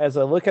 as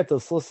I look at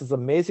this list, it's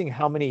amazing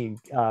how many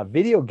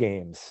video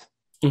games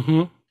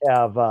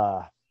have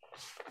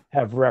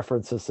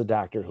references to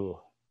Doctor Who.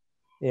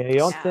 You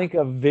don't think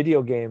of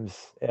video games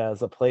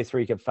as a place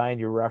where you can find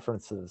your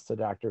references to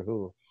Doctor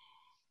Who,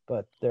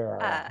 but there are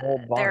a whole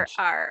bunch. There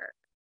are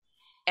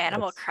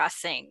Animal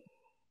Crossing,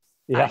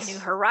 New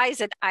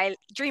Horizon,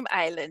 Dream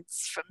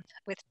Islands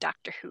with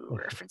Doctor Who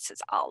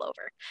references all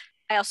over.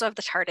 I also have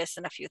the TARDIS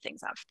and a few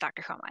things on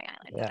Doctor Who on my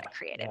island that I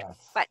created.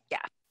 But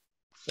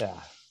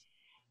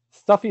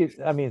stuff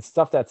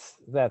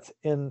that's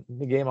in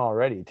the game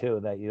already too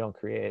that you don't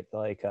create,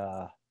 like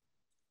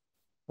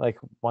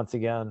once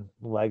again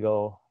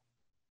Lego.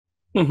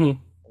 I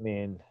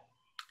mean,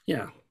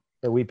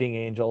 the Weeping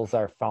Angels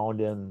are found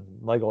in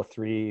Lego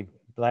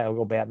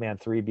Batman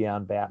 3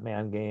 Beyond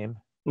Batman game.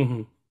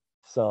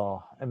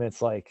 So I mean,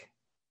 it's like,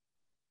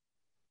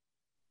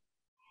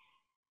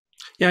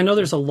 I know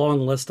there's a long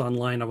list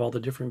online of all the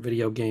different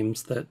video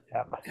games that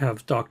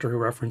have Doctor Who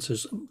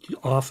references,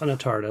 often a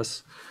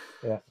TARDIS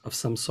of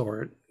some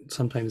sort,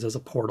 sometimes as a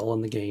portal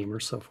in the game or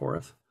so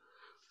forth.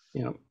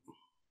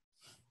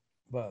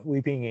 But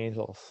Weeping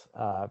Angels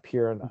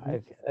appear, and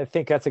I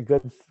think that's a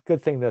good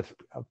thing to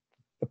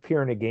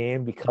appear in a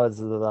game because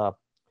of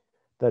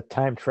the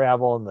time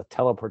travel and the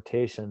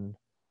teleportation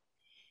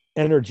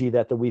energy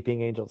that the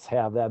Weeping Angels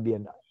have. That'd be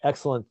an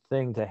excellent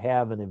thing to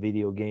have in a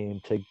video game,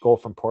 to go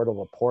from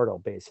portal to portal,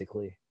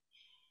 basically,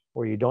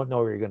 where you don't know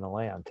where you're going to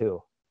land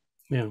too.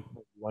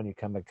 When you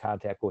come in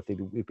contact with the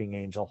Weeping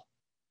Angel.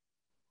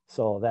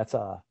 So that's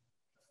a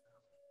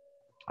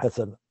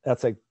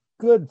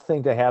good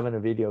thing to have in a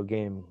video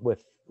game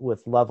with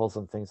levels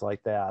and things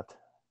like that.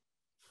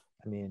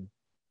 I mean,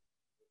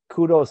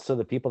 kudos to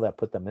the people that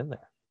put them in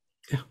there.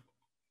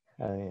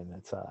 I mean,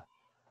 it's a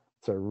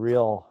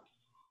real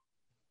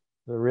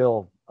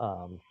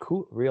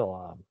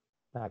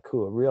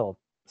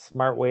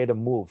smart way to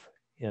move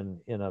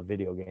in a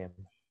video game.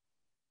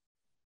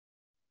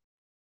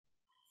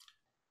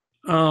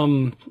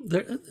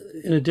 There,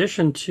 in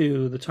addition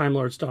to the Time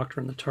Lord's Doctor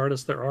and the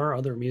TARDIS, there are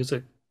other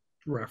music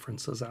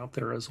references out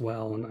there as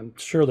well, and I'm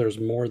sure there's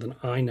more than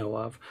I know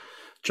of.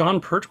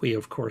 John Pertwee,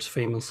 of course,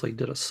 famously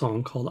did a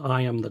song called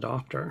 "I Am the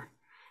Doctor,"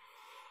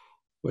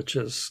 which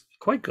is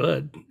quite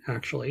good,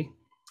 actually.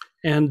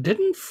 And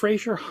didn't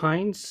Fraser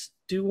Hines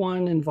do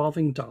one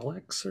involving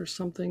Daleks or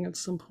something at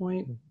some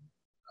point? Am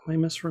I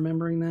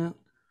misremembering that?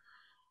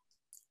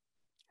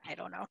 I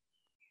don't know.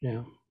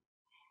 Yeah.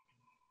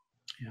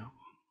 Yeah.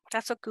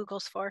 That's what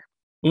Google's for.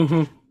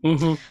 Mm-hmm.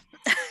 Mm-hmm.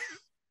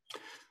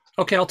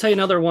 Okay, I'll tell you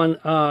another one.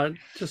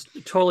 Just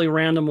a totally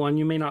random one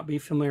you may not be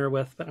familiar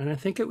with, but and I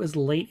think it was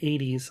late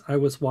 80s. I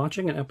was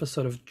watching an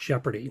episode of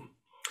Jeopardy.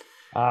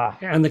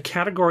 And the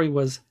category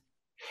was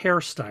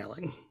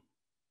hairstyling.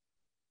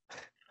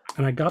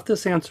 And I got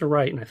this answer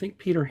right, and I think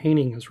Peter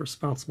Haining is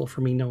responsible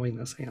for me knowing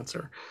this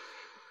answer.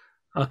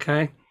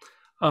 Okay.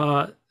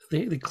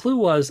 The clue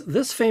was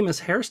this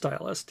famous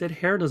hairstylist did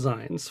hair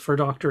designs for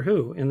Doctor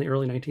Who in the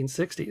early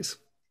 1960s.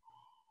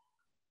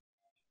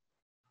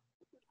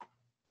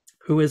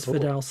 Who is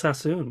Vidal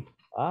Sassoon?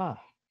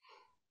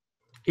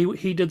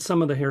 He did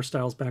some of the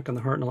hairstyles back in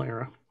the Hartnell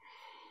era.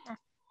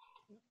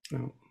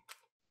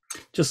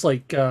 Just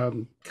like,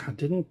 God,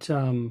 didn't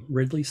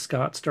Ridley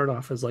Scott start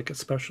off as like a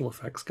special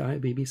effects guy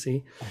at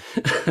BBC?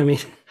 I mean,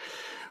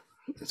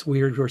 it's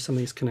weird where some of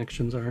these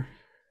connections are.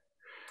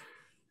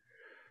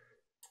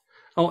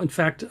 Oh, in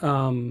fact,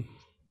 Ron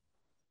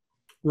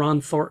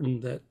Thornton,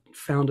 that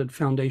founded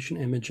Foundation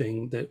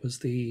Imaging, that was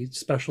the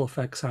special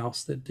effects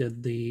house that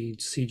did the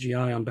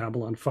CGI on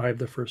Babylon 5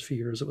 the first few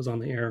years it was on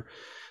the air,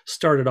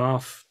 started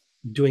off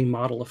doing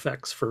model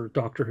effects for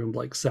Doctor Who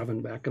like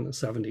 7 back in the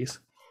 70s.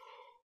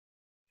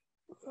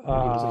 He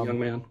was a young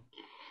man.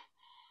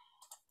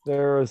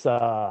 There was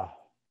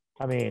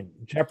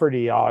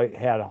Jeopardy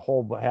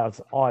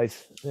has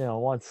always,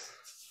 once.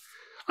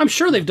 I'm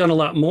sure they've done a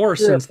lot more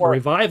since the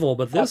revival,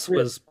 but this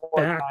was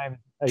back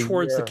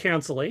towards the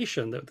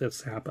cancellation that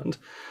this happened.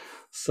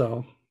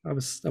 So I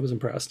was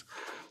impressed.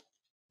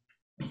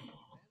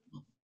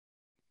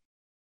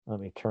 Let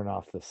me turn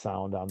off the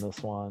sound on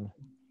this one.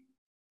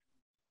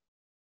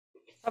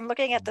 I'm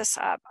looking at this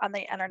on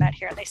the internet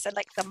here, and they said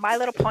like the My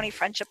Little Pony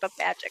Friendship of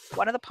Magic.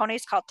 One of the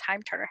ponies called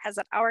Time Turner has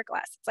an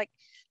hourglass. It's like,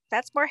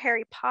 that's more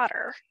Harry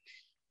Potter,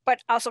 but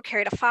also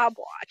carried a fob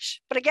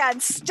watch. But again,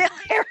 still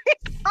Harry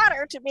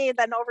Potter to me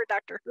than over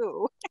Doctor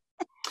Who.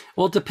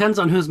 Well, it depends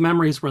on whose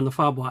memories were in the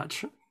fob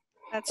watch.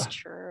 That's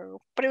true.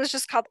 But it was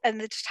just called, and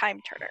it's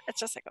Time Turner. It's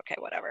just like, okay,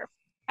 whatever.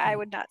 I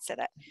would not say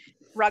that.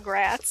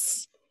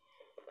 Rugrats.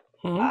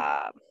 Mm-hmm.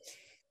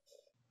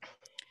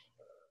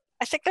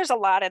 I think there's a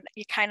lot, and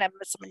you kind of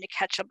miss them when you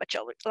catch them, but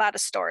a lot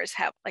of stores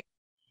have like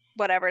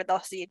whatever you'll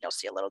see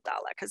a little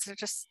Dalek because they're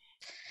just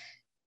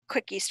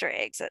quick Easter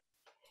eggs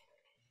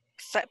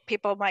that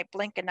people might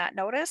blink and not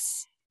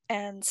notice,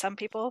 and some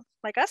people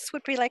like us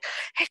would be like,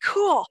 "Hey,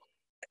 cool,"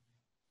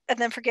 and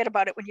then forget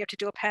about it when you have to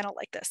do a panel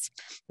like this.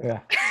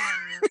 Yeah.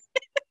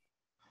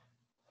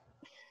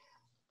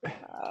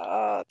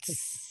 Let's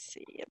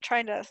see. I'm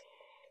trying to.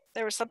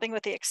 There was something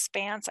with The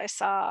Expanse I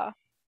saw.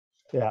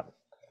 Yeah.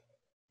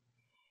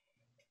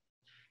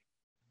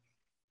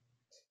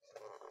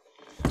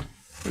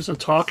 There's a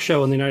talk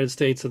show in the United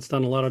States that's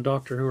done a lot of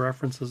Doctor Who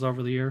references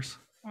over the years.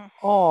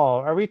 Oh,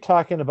 are we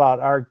talking about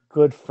our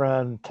good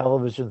friend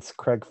television's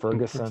Craig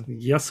Ferguson?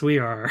 Yes, we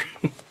are.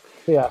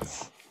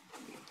 Yes.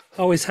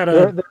 Always had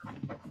a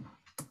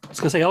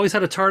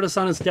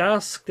TARDIS on his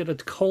desk, did a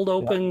cold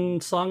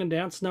open song and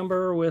dance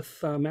number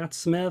with Matt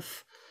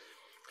Smith.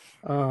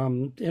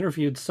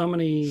 Interviewed so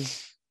many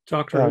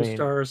Doctor Who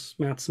stars,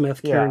 Matt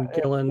Smith, Kieran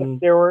Gillen.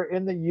 They were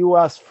in the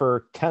US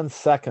for 10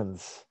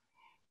 seconds.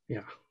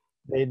 Yeah.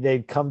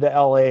 They'd come to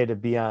LA to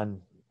be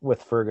on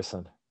with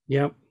Ferguson.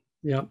 Yep.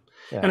 Yeah.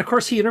 And of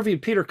course, he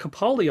interviewed Peter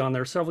Capaldi on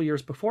there several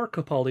years before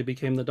Capaldi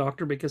became the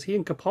Doctor, because he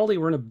and Capaldi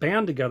were in a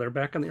band together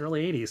back in the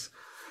early 80s.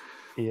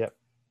 Yep.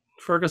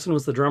 Ferguson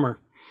was the drummer.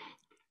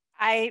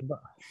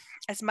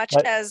 As much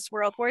as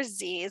World War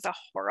Z is a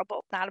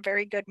horrible, not a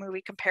very good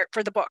movie compared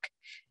for the book.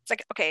 It's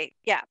like, okay,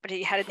 yeah, but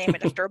he had to name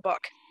it after a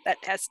book that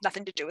has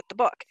nothing to do with the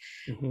book.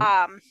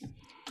 Mm-hmm.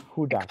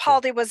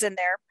 Capaldi was in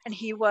there, and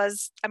he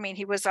was a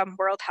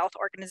World Health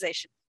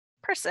Organization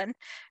person,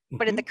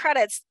 but in the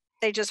credits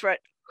they just wrote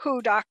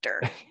Who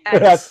Doctor.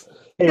 And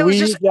it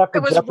was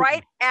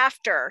right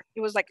after.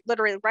 It was like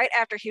literally right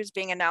after he was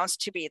being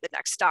announced to be the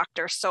next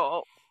Doctor.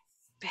 So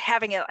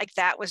having it like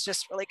that was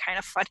just really kind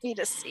of funny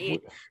to see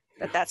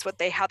that that's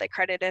how they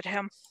credited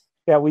him.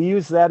 Yeah, we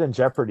use that in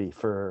Jeopardy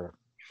for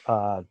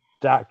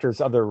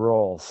Doctor's other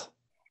roles,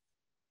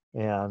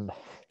 and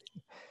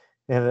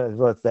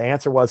the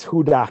answer was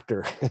Who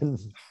Doctor.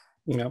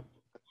 Yep.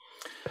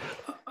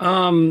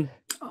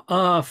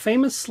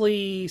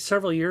 Famously,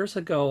 several years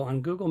ago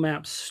on Google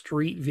Maps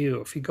Street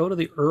View, if you go to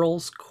the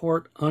Earl's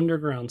Court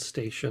Underground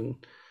Station,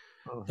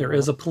 there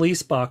is a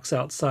police box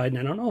outside, and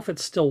I don't know if it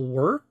still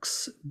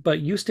works, but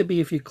it used to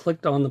be if you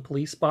clicked on the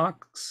police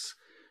box,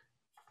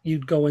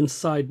 you'd go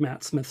inside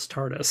Matt Smith's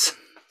TARDIS.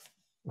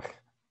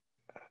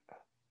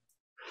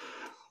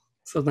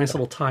 It's a nice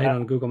little tie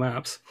on Google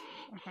Maps.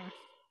 Mhm.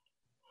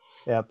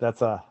 Yep,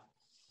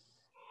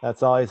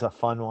 that's always a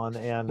fun one.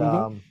 And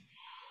Mhm.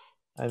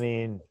 I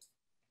mean,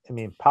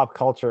 pop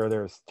culture.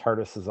 There's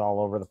TARDISes all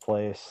over the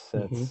place.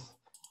 Mhm.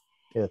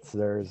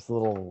 There's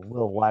little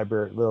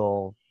library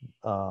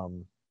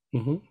Mhm.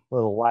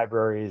 little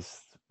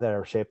libraries that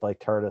are shaped like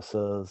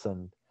TARDISes,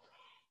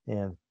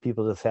 and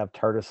people just have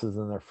TARDISes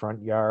in their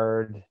front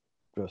yard,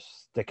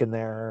 just sticking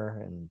there.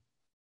 And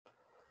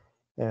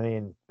I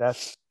mean,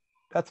 that's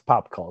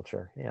pop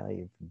culture. You know,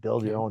 you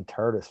build your Yeah. own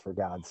TARDIS for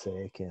God's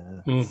sake.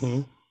 And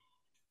Mhm.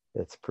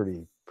 it's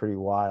pretty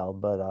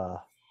wild.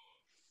 But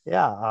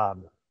yeah,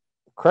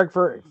 Craig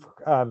for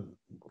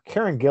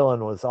Karen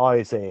Gillan was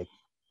always a,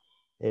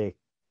 a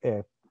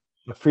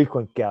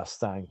frequent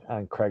guest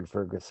on Craig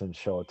Ferguson's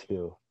show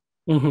too,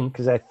 Mhm.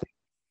 because I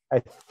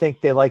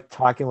think they like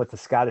talking with the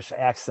Scottish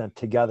accent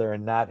together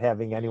and not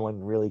having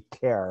anyone really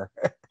care.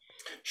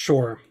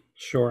 Sure.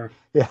 Sure.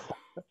 Yeah.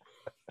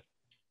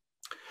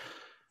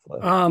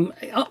 So,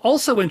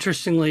 Also,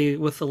 interestingly,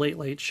 with the Late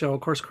Late Show,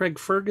 of course, Craig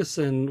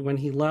Ferguson, when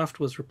he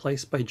left, was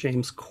replaced by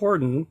James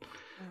Corden,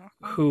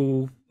 Mhm.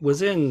 who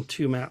was in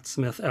 2 Matt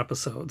Smith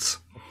episodes.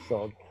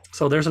 so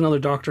So there's another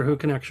Doctor Who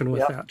connection with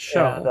yep. that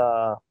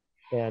show.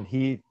 And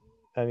he,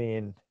 I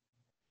mean,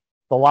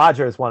 The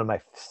Lodger is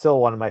still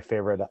one of my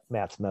favorite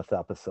Matt Smith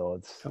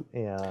episodes. Yep.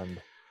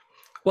 And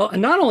Well,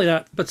 and not only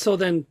that, but so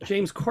then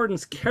James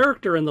Corden's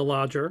character in The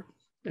Lodger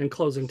in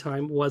Closing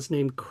Time was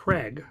named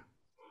Craig.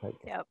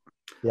 Yep.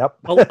 Yep.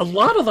 A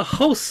lot of the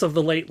hosts of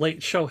the Late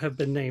Late Show have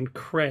been named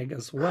Craig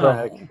as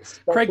well. Craig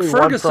especially one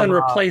Ferguson from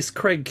replaced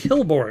Craig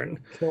Kilborn.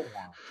 Kilborn.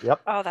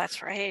 Yep. Oh,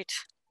 that's right.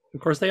 Of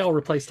course, they all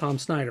replaced Tom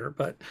Snyder,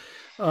 but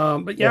yeah,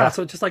 Yeah.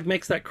 so it just like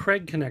makes that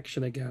Craig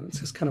connection again. It's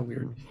just kind of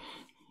weird.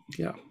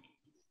 Yeah.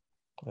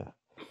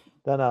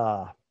 Then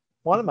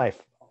one of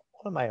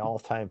my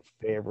all-time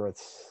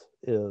favorites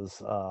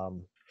is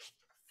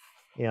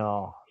you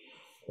know,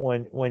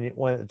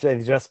 when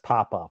they just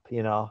pop up,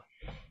 you know.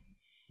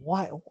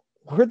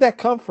 Where'd that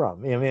come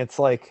from? I mean, it's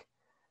like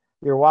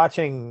you're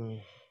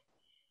watching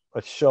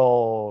a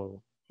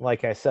show,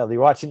 like I said,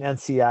 you're watching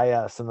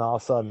NCIS, and all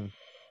of a sudden,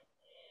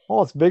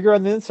 oh, it's bigger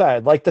on the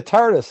inside, like the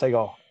TARDIS. I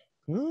go,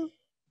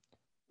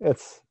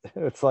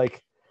 it's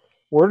like,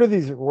 where do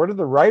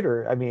the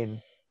writer? I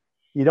mean,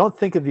 you don't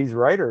think of these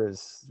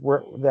writers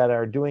that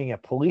are doing a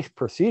police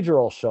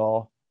procedural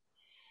show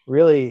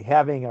really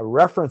having a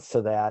reference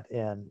to that,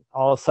 and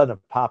all of a sudden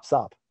it pops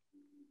up.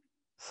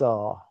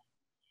 So,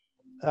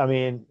 I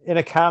mean, in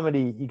a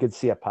comedy, you could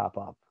see it pop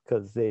up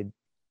because a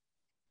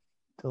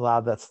lot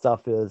of that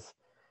stuff is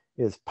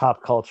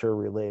pop culture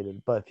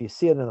related. But if you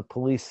see it in a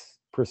police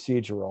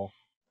procedural,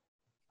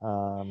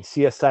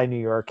 CSI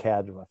New York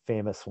had a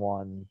famous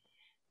one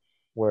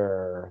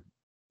where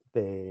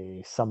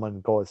someone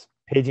goes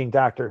paging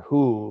Doctor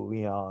Who,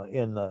 you know,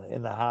 in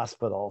the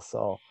hospital.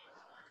 So,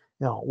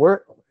 you know,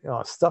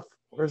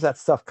 where's that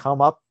stuff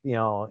come up, you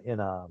know, in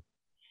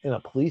a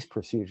police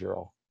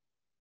procedural,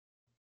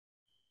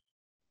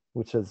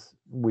 which is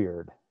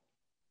weird.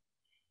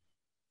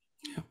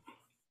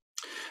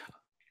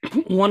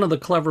 One of the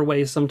clever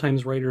ways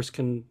sometimes writers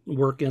can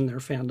work in their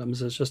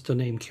fandoms is just to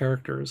name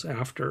characters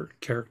after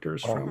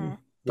characters from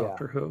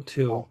Doctor Who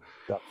too. Oh,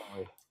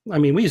 definitely. I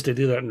mean, we used to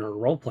do that in our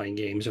role-playing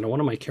games. You know, one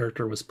of my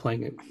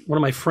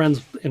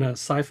friends in a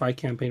sci-fi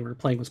campaign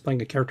was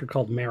playing a character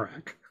called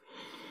Merak,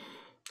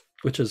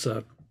 which is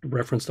a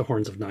reference to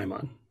Horns of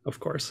Nimon, of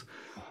course.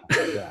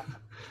 Yeah.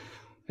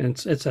 And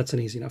that's an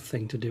easy enough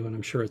thing to do, and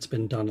I'm sure it's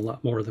been done a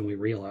lot more than we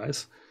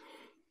realize.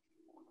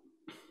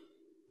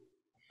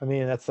 I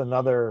mean, that's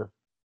another.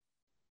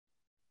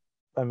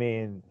 I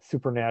mean,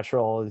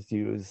 Supernatural has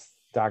used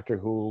Doctor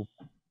Who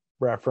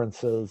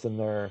references in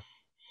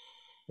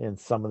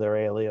some of their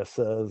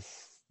aliases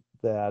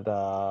that,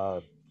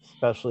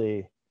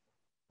 especially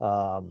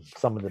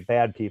some of the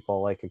bad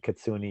people, like a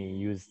Kitsune,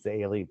 used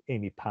the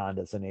Amy Pond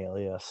as an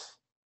alias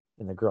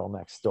in The Girl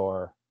Next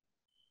Door.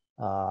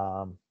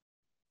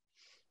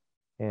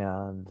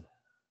 And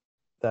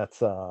that's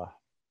you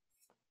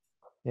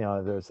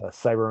know, there's a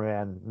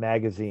Cyberman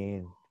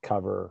magazine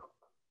cover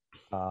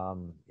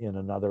in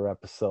another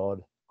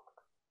episode.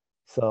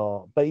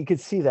 So, but you could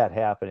see that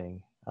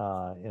happening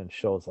in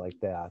shows like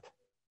that.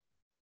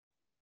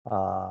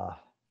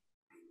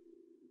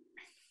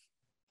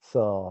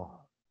 So,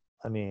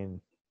 I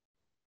mean,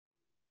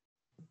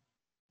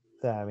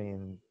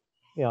 you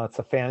know, it's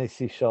a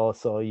fantasy show,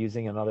 so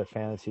using another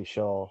fantasy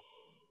show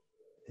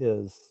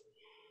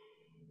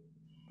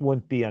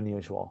wouldn't be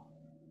unusual.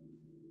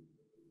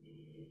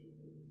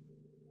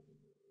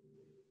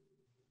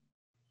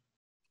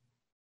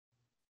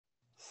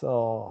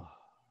 So,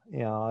 you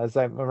know, as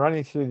I'm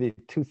running through the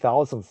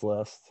 2000s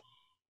list,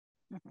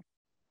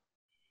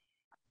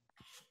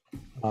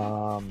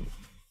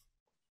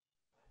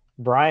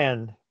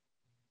 Brian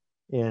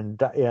in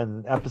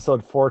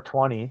episode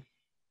 420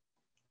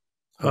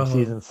 from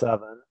season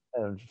 7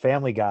 and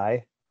Family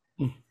Guy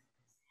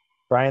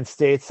Brian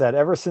states that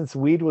ever since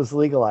weed was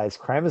legalized,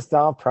 crime is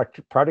down,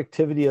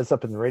 productivity is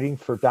up, and rating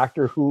for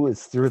Doctor Who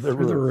is through the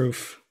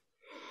roof.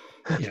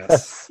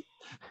 Yes.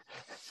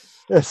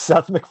 That's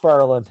Seth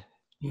MacFarlane.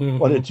 Mm-hmm.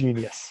 What a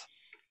genius.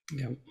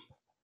 Yeah.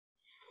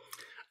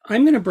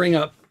 I'm going to bring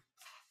up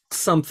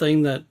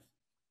something that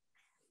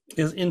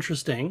is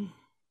interesting.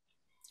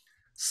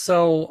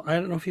 So I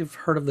don't know if you've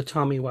heard of the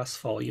Tommy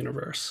Westphall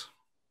universe.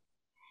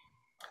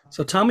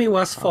 So Tommy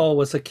Westphall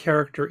was a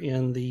character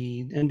in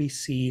the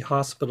NBC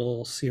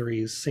hospital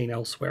series St.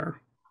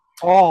 Elsewhere.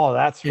 Oh,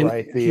 that's and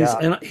right. He's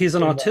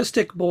an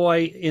autistic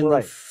boy. In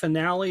the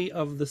finale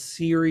of the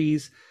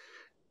series,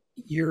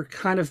 you're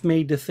kind of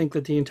made to think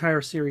that the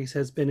entire series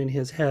has been in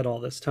his head all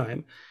this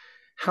time.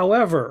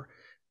 However,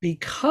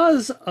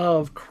 because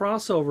of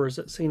crossovers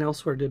that St.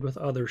 Elsewhere did with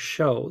other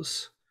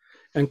shows,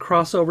 and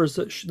crossovers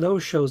that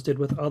those shows did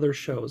with other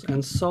shows,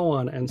 and so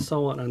on and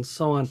so on and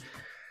so on,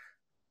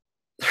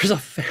 there's a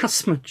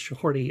vast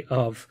majority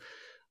of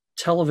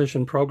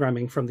television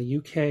programming from the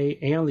UK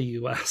and the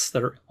US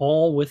that are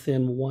all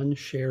within one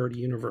shared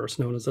universe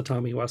known as the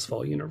Tommy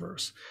Westphall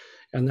universe.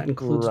 And that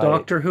includes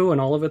Doctor Who and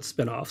all of its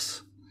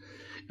spin-offs.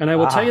 And I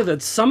will tell you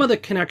that some of the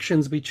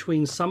connections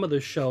between some of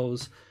the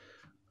shows,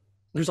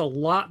 there's a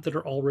lot that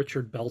are all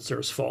Richard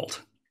Belzer's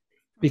fault,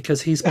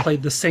 because he's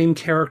played the same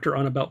character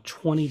on about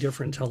 20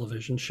 different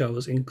television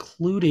shows,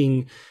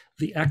 including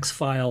The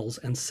X-Files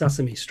and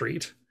Sesame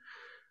Street.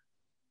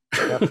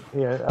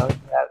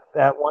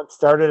 That one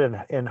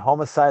started in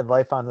Homicide: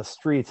 Life on the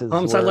Streets.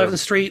 Homicide: Life on the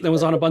Street. There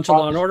was on a bunch of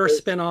Law and Order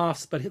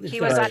spin-offs, but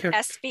he was on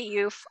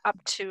SVU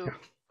up to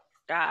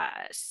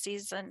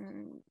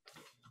season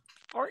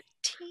 14.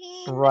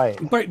 Right,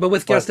 but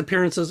with guest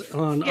appearances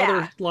on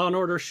other Law and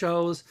Order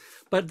shows.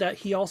 But that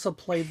he also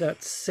played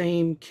that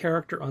same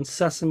character on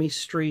Sesame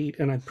Street,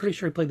 and I'm pretty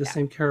sure he played the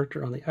same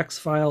character on the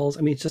X-Files.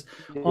 I mean, it's just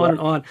on and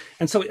on.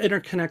 And so it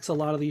interconnects a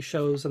lot of these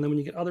shows. And then when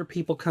you get other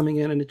people coming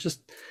in, and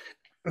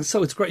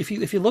so it's great.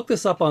 If you look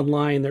this up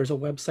online, there's a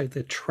website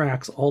that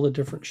tracks all the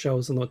different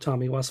shows in the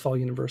Tommy Westphall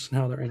universe and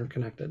how they're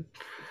interconnected.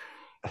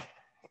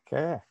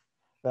 Okay,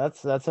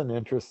 that's an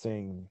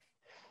interesting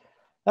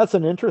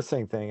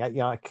thing.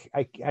 I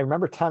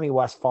remember Tommy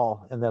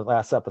Westphall in the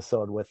last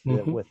episode with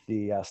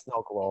the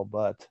snow globe,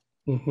 but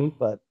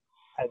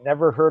I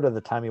never heard of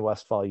the Tommy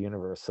Westphall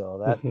universe. So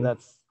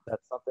that's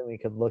something we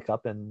could look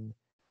up, and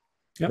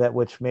that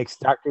which makes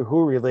Doctor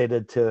Who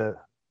related to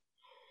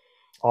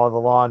all the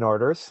Law and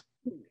Orders.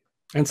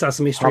 And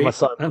Sesame Street,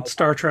 and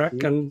Star Trek,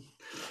 and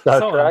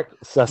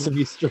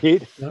Sesame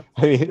Street. Yep.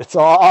 I mean, it's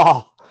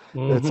all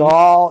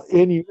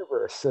in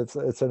universe. It's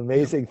an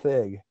amazing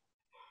thing.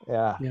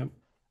 Yeah. Yep.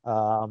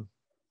 But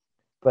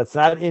it's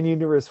not in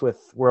universe with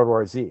World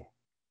War Z.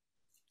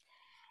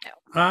 No.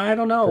 I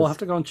don't know. We'll have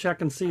to go and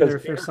check and see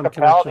if there's some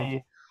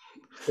connection.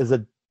 Is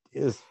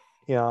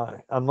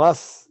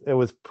unless it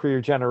was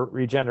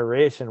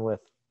regeneration with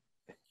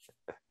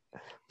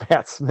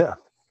Matt Smith,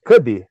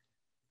 could be.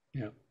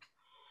 Yeah.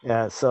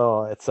 Yeah,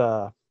 so it's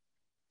a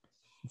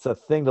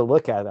thing to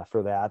look at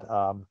for that.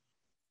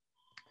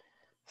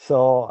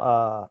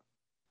 So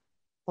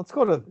let's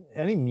go to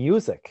any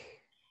music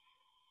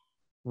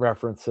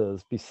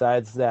references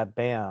besides that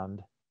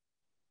band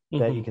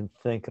that you can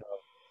think of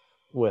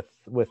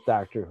with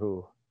Doctor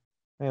Who.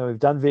 We've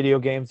done video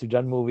games, we've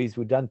done movies,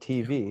 we've done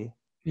TV.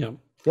 Yeah.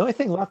 The only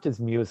thing left is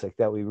music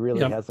that we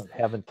really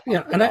haven't.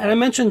 And I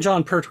mentioned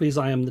John Pertwee's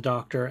 "I Am the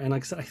Doctor," and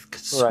like I said, I could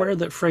swear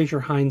that Fraser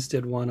Hines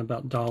did one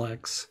about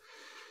Daleks.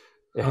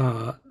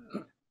 Yeah.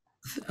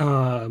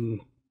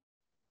 I'm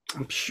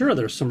sure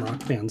there's some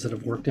rock bands that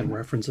have worked in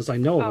references. I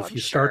know of a few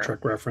Star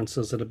Trek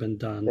references that have been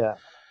done. Yeah.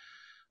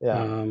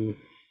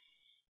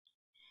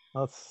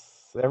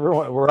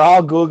 Everyone. We're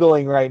all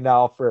Googling right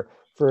now for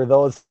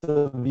those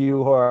of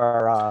you who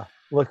are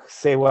look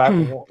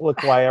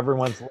why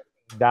everyone's looking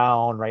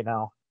down right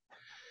now.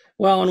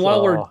 Well, and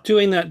while we're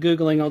doing that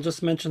Googling, I'll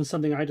just mention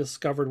something I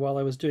discovered while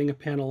I was doing a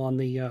panel on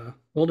the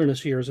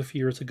Wilderness Years a few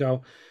years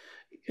ago.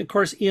 Of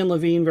course, Ian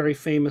Levine very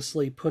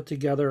famously put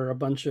together a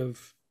bunch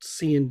of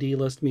C and D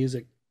list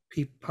music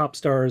pop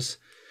stars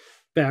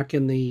back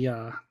in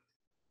the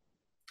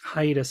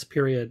hiatus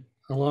period,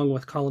 along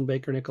with Colin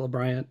Baker, Nicola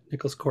Bryant,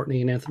 Nicholas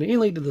Courtney, and Anthony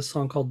Ainley, did this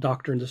song called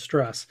Doctor in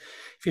Distress.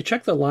 If you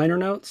check the liner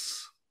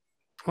notes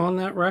on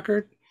that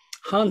record,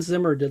 Hans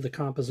Zimmer did the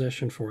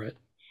composition for it.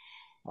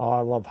 Oh,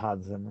 I love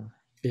Hans Zimmer.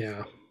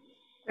 Yeah.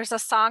 There's a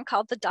song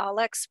called The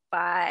Daleks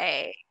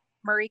by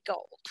Murray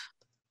Gold.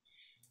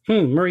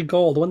 Murray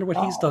Gold. Wonder what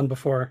he's done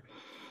before.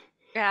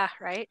 Yeah,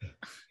 right.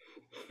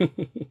 I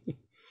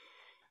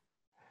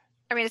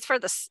mean, it's for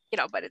this,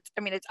 but it's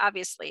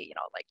obviously,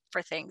 like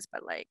for things,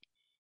 but like.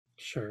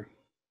 Sure.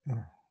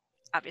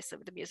 Obviously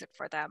with the music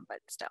for them, but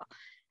still.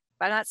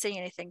 But I'm not seeing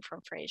anything from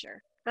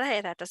Frasier. But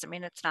hey, that doesn't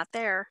mean it's not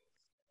there.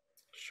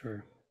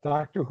 Sure.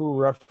 Doctor Who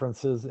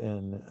references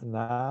in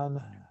non-series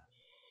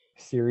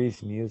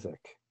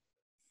music.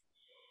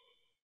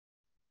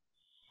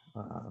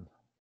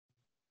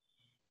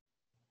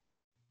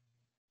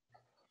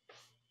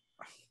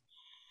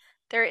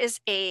 There is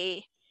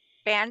a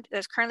band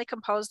that's currently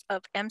composed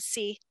of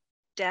MC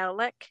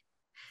Dalek.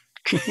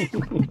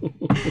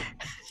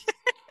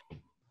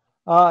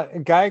 A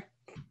guy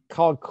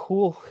called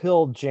Cool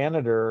Hill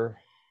Janitor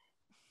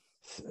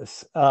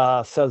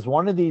says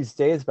One of These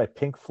Days by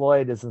Pink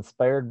Floyd is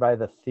inspired by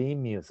the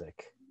theme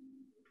music.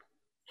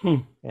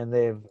 And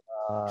they've,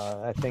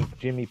 I think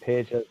Jimmy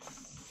Page has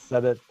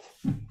said it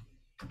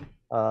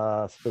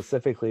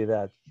specifically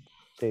that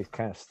they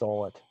kind of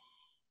stole it.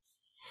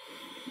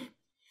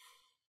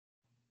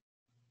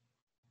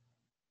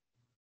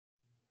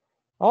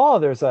 Oh,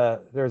 there's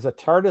a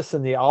TARDIS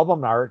in the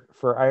album art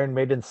for Iron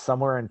Maiden's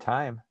Somewhere in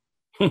Time.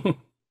 I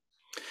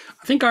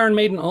think Iron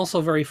Maiden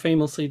also very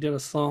famously did a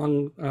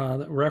song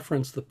that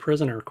referenced The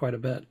Prisoner quite a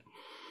bit.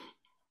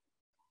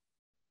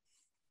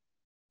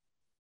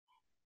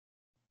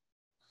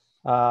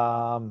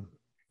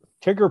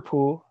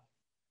 Tiggerpoo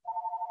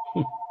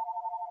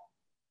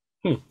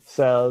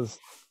says,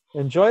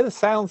 enjoy the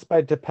silence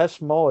by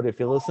Depeche Mode. If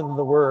you listen to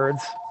the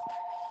words,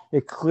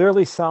 it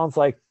clearly sounds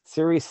like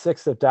Series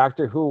 6 of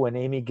Doctor Who when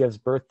Amy gives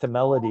birth to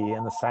Melody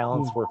and the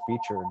silence were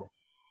featured.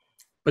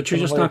 But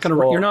you're just not going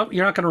to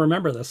you're not going to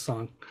remember this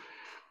song.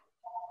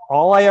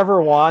 All I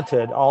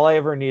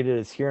ever needed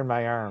is Here in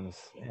My Arms,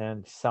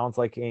 and sounds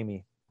like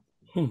Amy.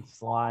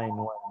 This line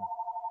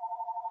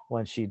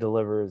when she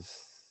delivers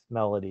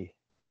Melody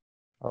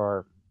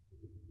or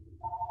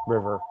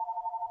River.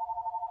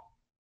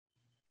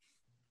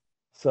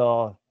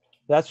 So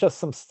that's just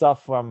some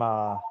stuff from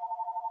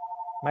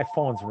my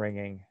phone's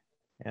ringing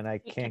and I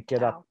can't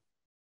get up.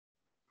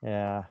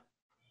 Yeah.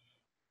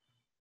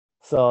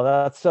 So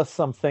that's just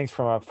some things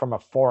from a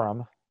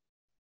forum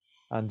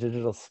on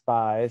Digital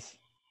Spies.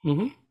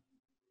 Mm-hmm.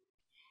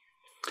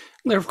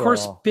 There have, of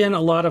course, been a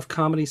lot of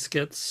comedy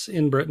skits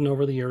in Britain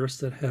over the years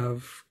that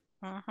have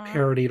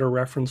parodied or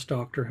referenced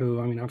Doctor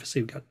Who. I mean,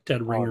 obviously, we've got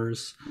Dead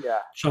Ringers.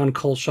 Sean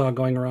Colshaw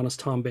going around as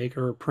Tom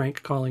Baker,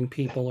 prank calling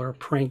people, or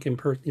prank in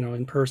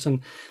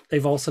person.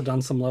 They've also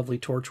done some lovely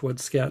Torchwood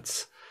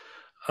skits.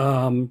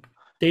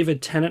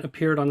 David Tennant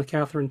appeared on the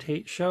Catherine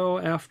Tate show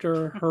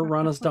after her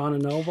run as Donna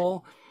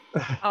Noble.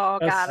 Oh,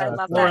 God, I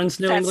love Lauren's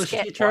that. new English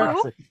skit. teacher.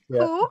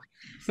 Who?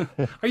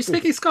 Are you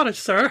speaking Scottish,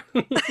 sir?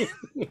 Are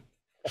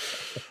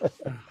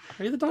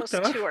you the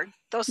Doctor?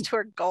 Those two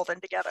are golden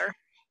together.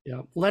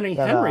 Yeah, Lenny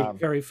Henry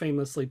very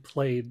famously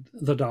played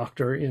the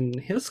Doctor in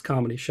his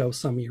comedy show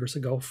some years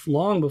ago,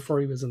 long before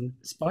he was in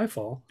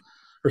Spyfall.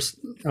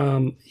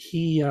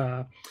 He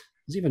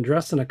was even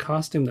dressed in a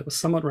costume that was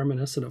somewhat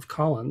reminiscent of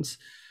Collins.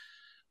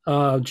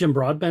 Jim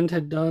Broadbent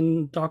had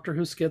done Doctor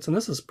Who skits, and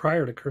this is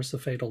prior to Curse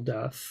of Fatal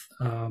Death.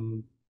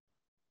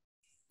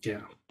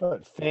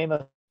 But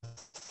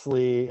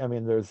famously, I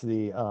mean, there's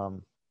the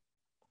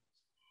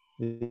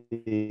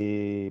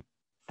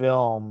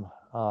film,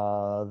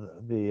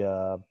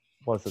 the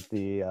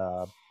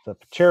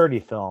charity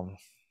film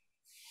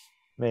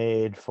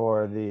made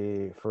for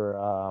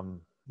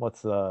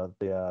what's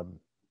the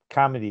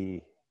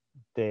comedy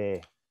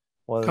day?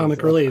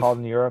 Comic Relief called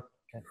in Europe,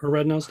 or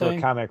Red Nose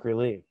Day. Comic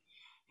Relief.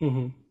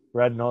 Mm-hmm.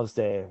 Red Nose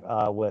Day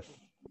with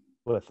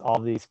all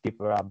these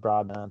people,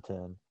 Broadbent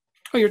and.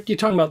 Oh, you're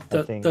talking about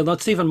the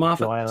Stephen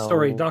Moffat Joanna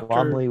story, Doctor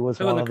Lumley was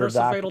Who and the Curse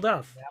of Fatal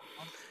Death.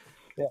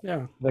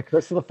 Yeah, the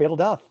Curse of the Fatal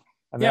Death.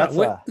 I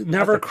mean,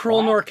 never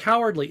cruel nor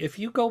cowardly. If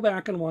you go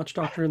back and watch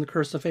Doctor Who and the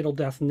Curse of Fatal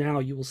Death now,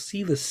 you will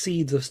see the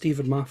seeds of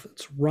Stephen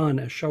Moffat's run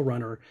as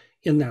showrunner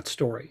in that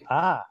story.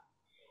 I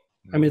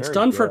mean, it's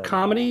done for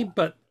comedy,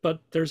 but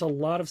there's a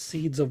lot of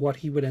seeds of what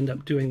he would end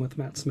up doing with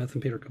Matt Smith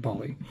and Peter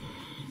Capaldi.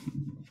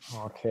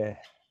 Okay.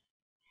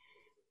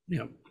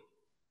 Yeah.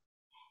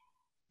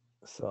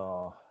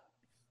 So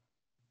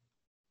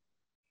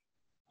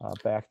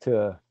back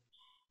to,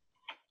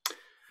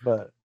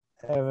 but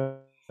I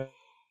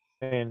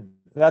mean,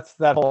 that's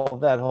that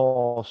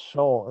whole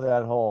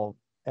show.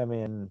 I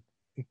mean,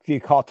 if you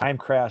call Time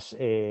Crash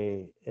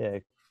a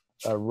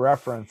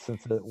reference,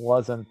 since it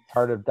wasn't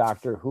part of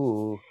Doctor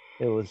Who,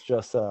 it was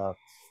just a,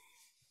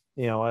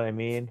 you know what I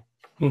mean?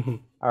 Mm-hmm.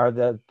 Are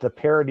the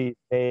parody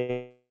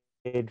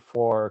made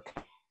for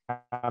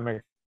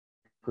Comic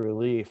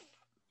Relief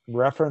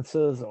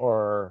references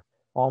or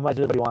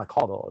homages? What do you want to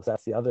call those?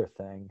 That's the other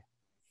thing.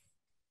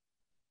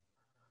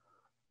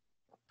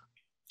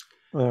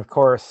 And of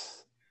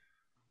course,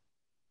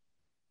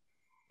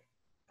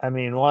 I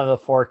mean, one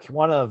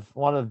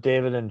of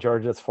David and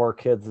George's 4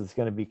 kids is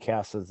going to be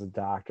cast as a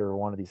Doctor.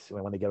 One of these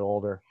when they get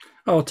older.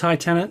 Oh, Ty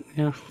Tennant,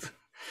 yeah.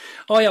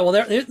 Oh yeah, well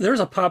there's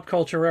a pop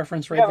culture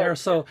reference right there.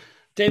 So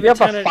David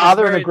Tennant, a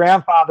father and a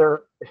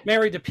grandfather,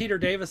 married to Peter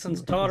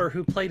Davison's daughter,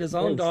 who played his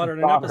own daughter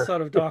in an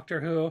episode of Doctor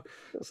Who.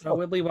 So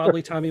wibbly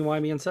wobbly, timey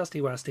wimey, and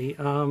cesty westy.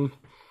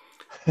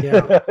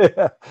 Yeah,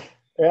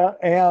 yeah,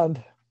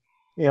 and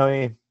you know, I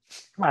mean,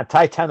 come on,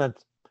 Ty Tennant.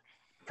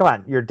 Come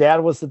on, your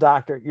dad was the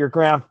Doctor. Your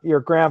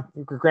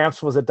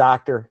gramps was a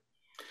Doctor,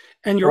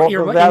 and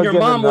your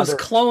mom was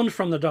cloned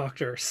from the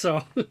Doctor.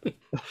 So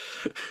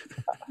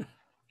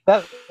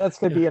that's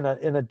going to be in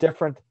a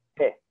different.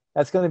 Hey,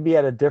 that's going to be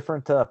at a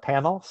different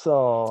panel.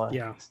 So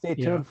yeah, stay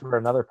tuned for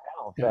another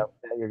panel that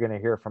you're going to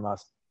hear from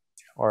us.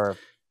 Or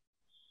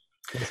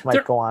this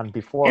might go on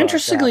before.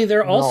 Interestingly,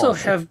 there also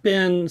knows? have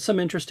been some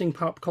interesting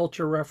pop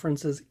culture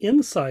references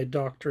inside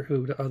Doctor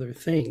Who to other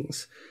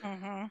things.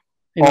 Mm-hmm.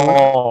 You know,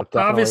 Oh,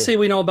 definitely. obviously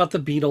we know about the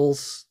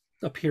Beatles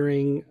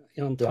appearing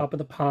on top of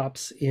the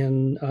Pops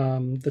in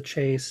The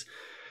Chase.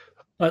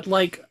 But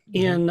like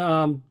in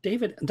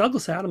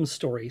Douglas Adams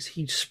stories,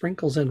 he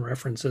sprinkles in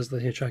references to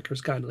The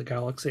Hitchhiker's Guide to the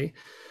Galaxy.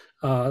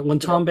 When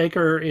Tom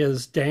Baker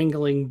is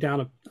dangling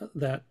down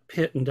that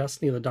pit in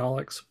Destiny of the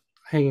Daleks,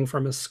 hanging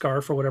from his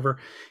scarf or whatever,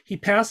 he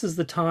passes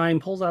the time,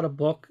 pulls out a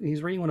book.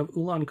 He's reading one of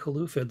Ulan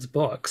Khulufid's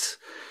books.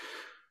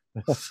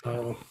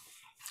 So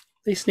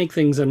they sneak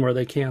things in where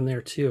they can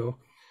there too.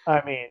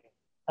 I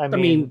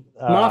mean,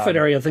 Moffat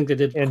area, I think they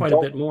did quite a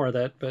bit more of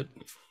that, but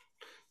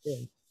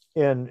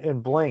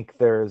in Blink,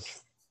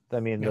 there's,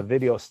 the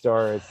video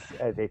store is,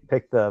 they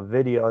picked the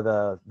video,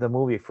 the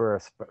movie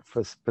for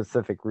a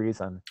specific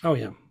reason. Oh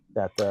yeah,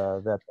 that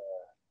I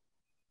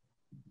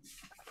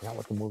forgot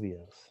what the movie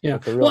is. Yeah,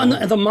 well, and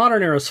the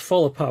modern era is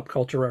full of pop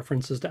culture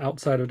references to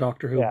outside of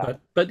Doctor Who,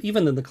 but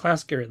even in the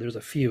classic era, there's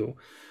a few,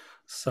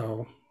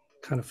 so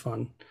kind of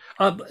fun.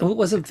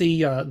 Wasn't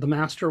the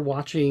Master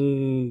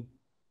watching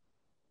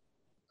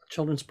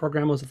children's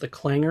program? Was it the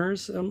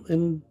Clangers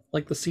in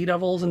like the Sea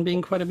Devils and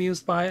being quite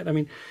amused by it? I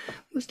mean,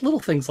 there's little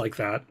things like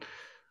that.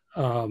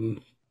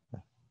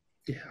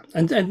 Yeah,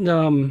 and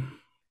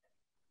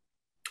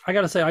I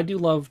gotta say, I do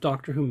love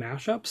Doctor Who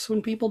mashups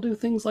when people do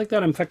things like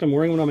that. In fact, I'm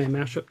wearing one of my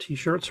mashup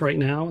T-shirts right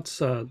now.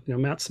 It's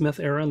Matt Smith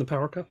era and the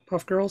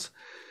Powerpuff Girls.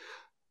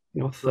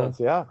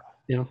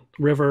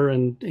 River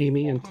and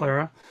Amy and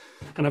Clara,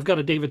 and I've got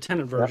a David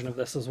Tennant version of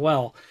this as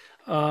well.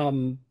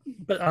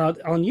 But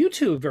on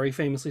YouTube, very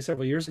famously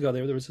several years ago,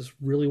 there was this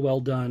really well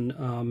done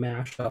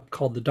mashup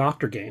called the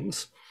Doctor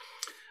Games,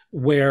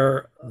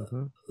 where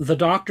the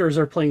Doctors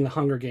are playing the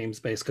Hunger Games.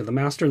 Basically, the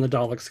Master and the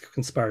Daleks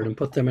conspired and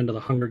put them into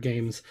the Hunger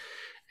Games.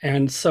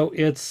 And so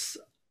it's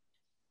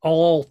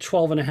all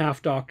 12 and a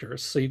half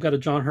Doctors. So you've got a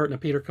John Hurt and a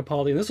Peter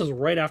Capaldi. And this was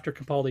right after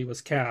Capaldi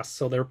was cast.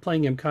 So they're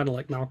playing him kind of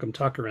like Malcolm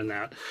Tucker in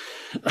that.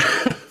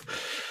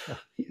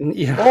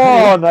 Yeah.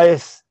 Oh,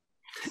 nice.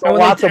 So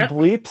lots of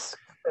bleeps.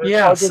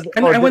 Yes.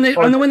 And when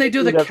they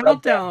do the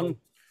countdown,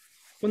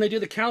 when they do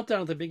the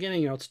countdown at the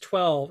beginning, it's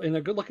 12. And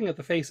they're looking at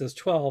the faces,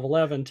 12,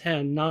 11,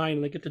 10, 9.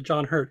 And they get to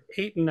John Hurt,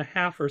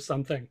 8.5 or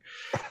something.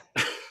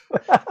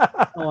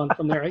 On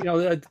from there,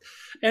 and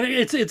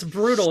it's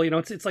brutal.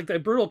 It's like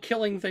that brutal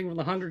killing thing from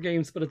the Hunger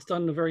Games, but it's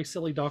done in a very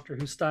silly Doctor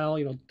Who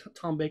style.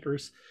 Tom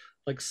Baker's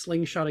like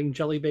slingshotting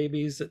jelly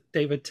babies at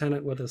David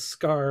Tennant with his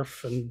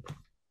scarf, and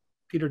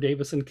Peter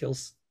Davison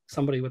kills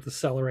somebody with the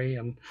celery,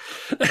 and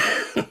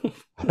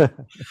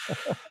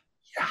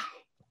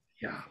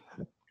yeah.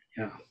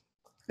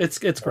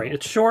 It's great.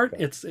 It's short.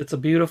 It's a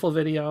beautiful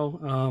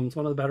video. It's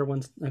one of the better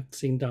ones I've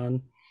seen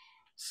done.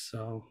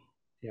 So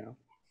yeah.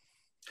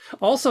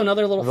 Also,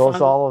 another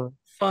little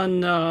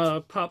fun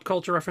pop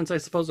culture reference, I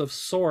suppose, of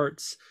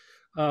sorts.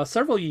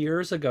 Several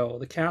years ago,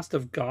 the cast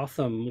of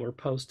Gotham were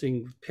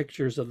posting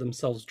pictures of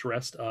themselves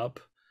dressed up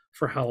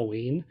for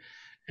Halloween.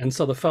 And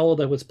so the fellow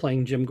that was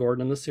playing Jim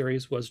Gordon in the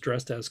series was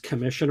dressed as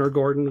Commissioner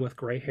Gordon with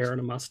gray hair and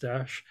a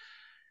mustache.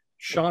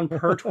 Sean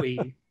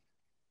Pertwee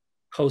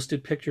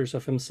posted pictures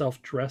of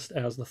himself dressed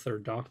as the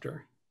Third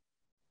Doctor.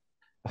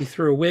 He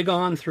threw a wig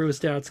on, threw his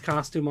dad's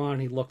costume on,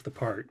 and he looked the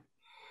part.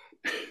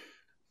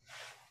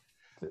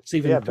 It's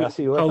even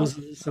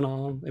poses and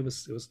all. It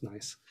was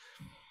nice,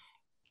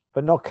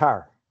 but no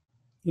car.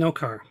 No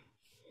car.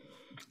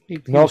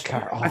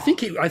 Car. Oh. I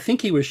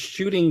think he was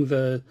shooting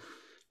the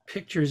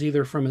pictures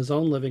either from his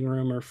own living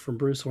room or from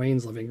Bruce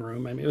Wayne's living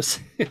room. I mean, it was.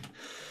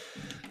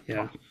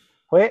 Yeah.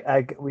 Wait,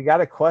 we got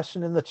a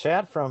question in the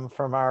chat from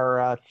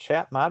our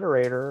chat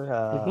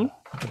moderator,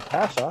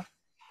 Natasha.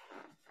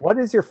 What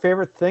is your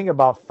favorite thing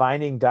about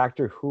finding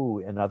Doctor Who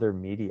in other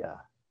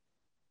media?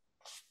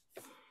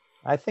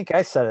 I think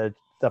I said it.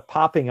 The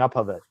popping up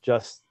of it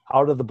just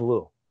out of the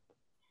blue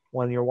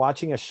when you're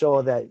watching a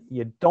show that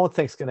you don't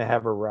think is going to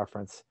have a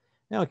reference.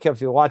 If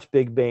you watch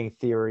Big Bang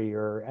Theory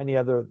or any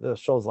other the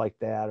shows like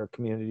that or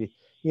Community,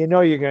 you're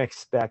going to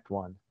expect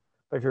one.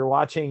 But if you're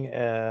watching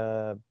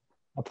a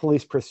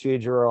police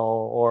procedural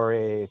or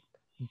a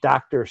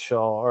doctor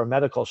show or a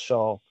medical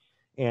show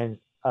and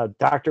a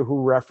Doctor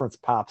Who reference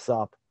pops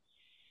up,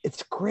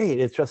 it's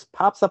great. It just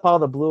pops up out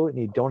of the blue and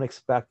you don't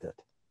expect it.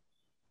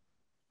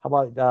 How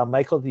about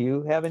Michael? Do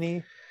you have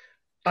any?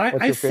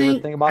 What's your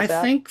favorite thing about that?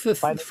 I think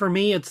for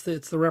me, it's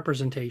the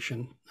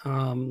representation,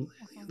 the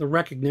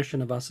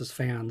recognition of us as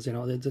fans.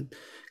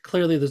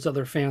 Clearly there's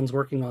other fans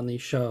working on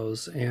these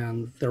shows,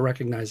 and they're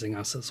recognizing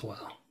us as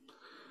well.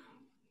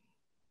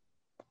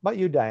 How about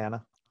you,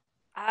 Diana?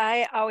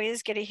 I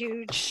always get a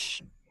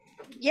huge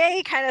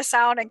yay kind of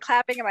sound and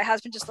clapping, and my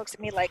husband just looks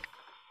at me like,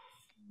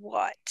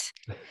 "What?"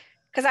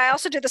 Because I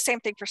also do the same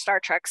thing for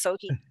Star Trek, so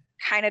he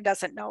kind of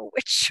doesn't know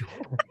which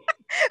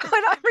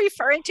what I'm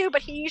referring to,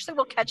 but he usually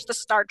will catch the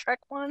Star Trek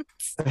ones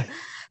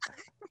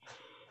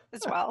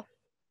as well.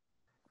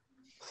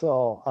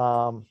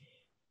 So,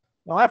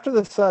 after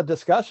this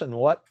discussion,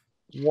 what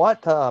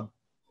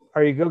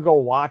are you gonna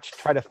go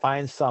try to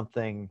find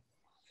something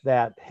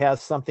that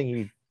has something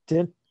you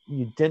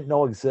didn't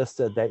know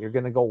existed, that you're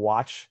gonna go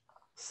watch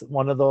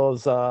one of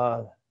those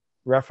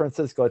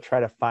references? Go try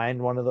to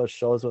find one of those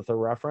shows with a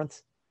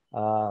reference.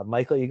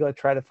 Michael, you go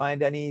try to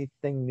find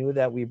anything new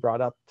that we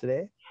brought up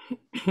today?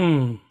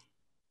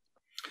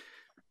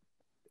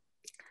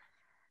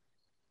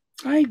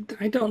 I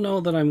don't know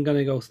that I'm going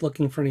to go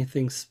looking for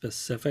anything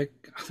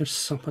specific. There's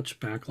so much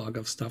backlog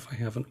of stuff I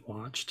haven't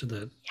watched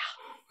that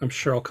I'm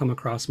sure I'll come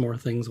across more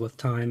things with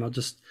time.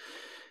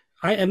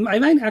 I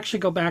might actually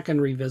go back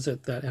and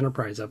revisit that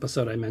Enterprise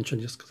episode I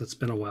mentioned, just because it's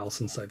been a while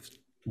since I've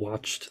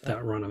watched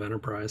that run of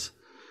Enterprise.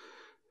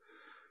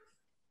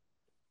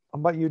 How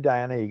about you,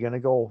 Diana? Are you going to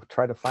go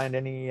try to find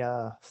any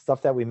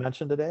stuff that we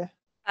mentioned today?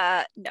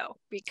 No,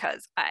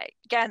 because I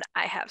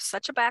have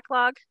such a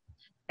backlog.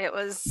 It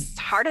was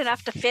hard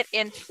enough to fit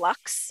in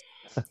Flux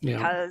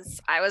because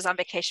I was on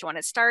vacation when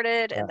it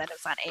started, and then it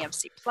was on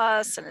AMC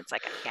Plus, and it's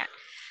like I can't.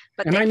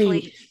 But and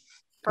thankfully,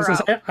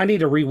 I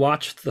need to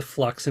rewatch the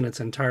Flux in its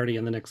entirety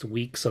in the next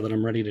week so that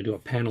I'm ready to do a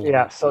panel.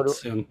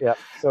 Soon. Yeah,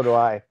 so do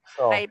I.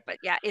 But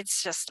yeah,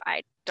 it's just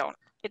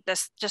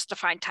just to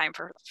find time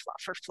for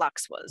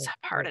Flux was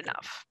hard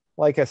enough.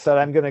 Like I said,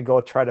 I'm going to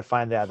go try to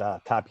find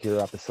that Top Gear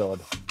episode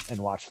and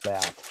watch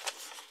that,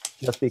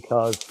 just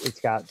because it's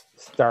got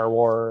Star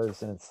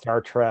Wars and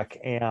Star Trek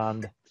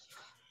and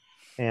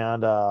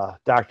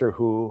Doctor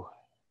Who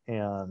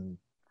and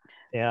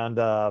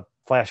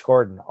Flash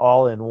Gordon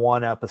all in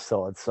one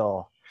episode.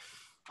 So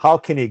how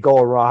can you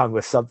go wrong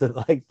with something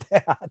like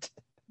that?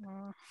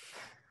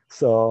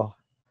 So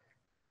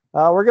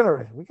we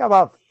got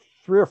about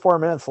 3 or 4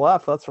 minutes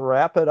left. Let's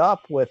wrap it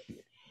up with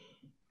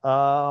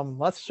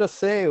let's just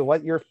say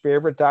what your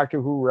favorite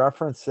Doctor Who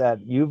reference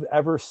that you've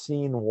ever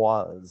seen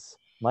was.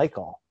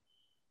 Michael.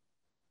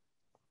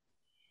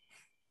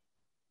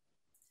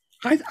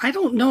 I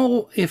don't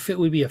know if it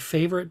would be a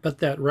favorite, but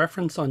that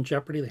reference on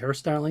Jeopardy, the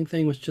hairstyling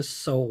thing, was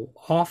just so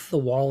off the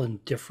wall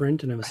and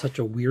different, and it was such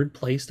a weird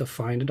place to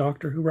find a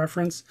Doctor Who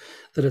reference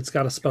that it's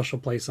got a special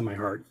place in my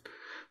heart.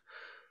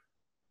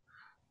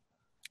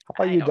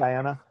 How about you,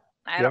 Diana?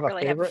 I don't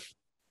really have a favorite.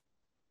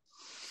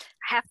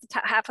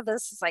 Half of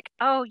this is like,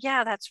 oh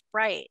yeah, that's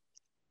right,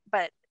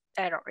 but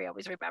I don't really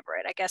always remember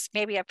it. I guess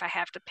maybe if I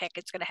have to pick,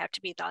 it's going to have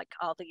to be like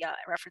all the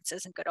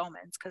references in Good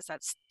Omens, because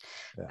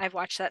I've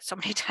watched that so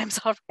many times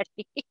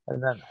already.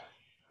 And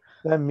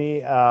then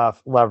me,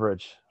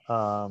 Leverage.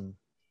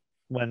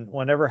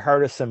 Whenever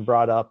Hardison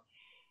brought up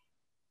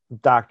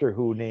Doctor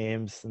Who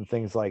names and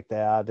things like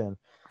that, and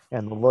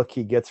the look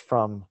he gets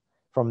from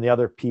the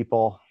other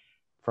people,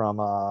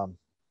 from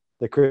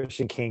the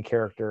Christian Kane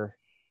character,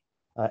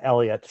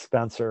 Elliot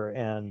Spencer,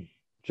 and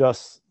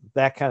just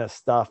that kind of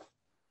stuff.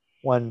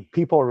 When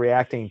people are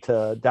reacting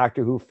to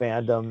Doctor Who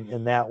fandom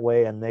in that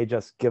way and they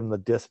just give them the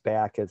disc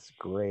back, it's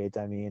great.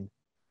 I mean,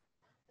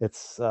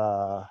 it's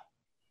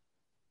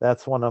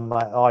that's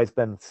always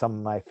been some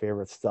of my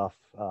favorite stuff.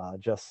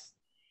 Just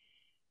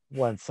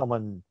when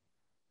someone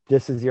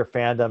disses your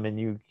fandom and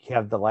you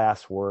have the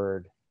last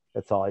word,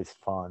 it's always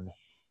fun.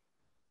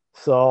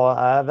 So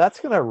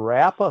that's going to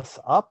wrap us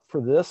up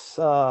for this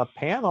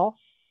panel,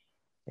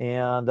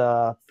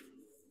 and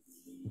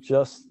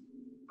just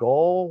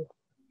go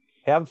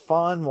have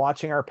fun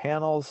watching our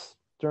panels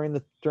during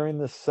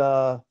this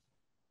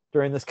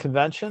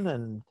convention,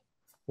 and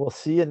we'll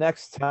see you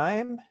next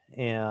time.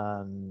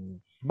 And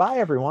bye,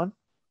 everyone.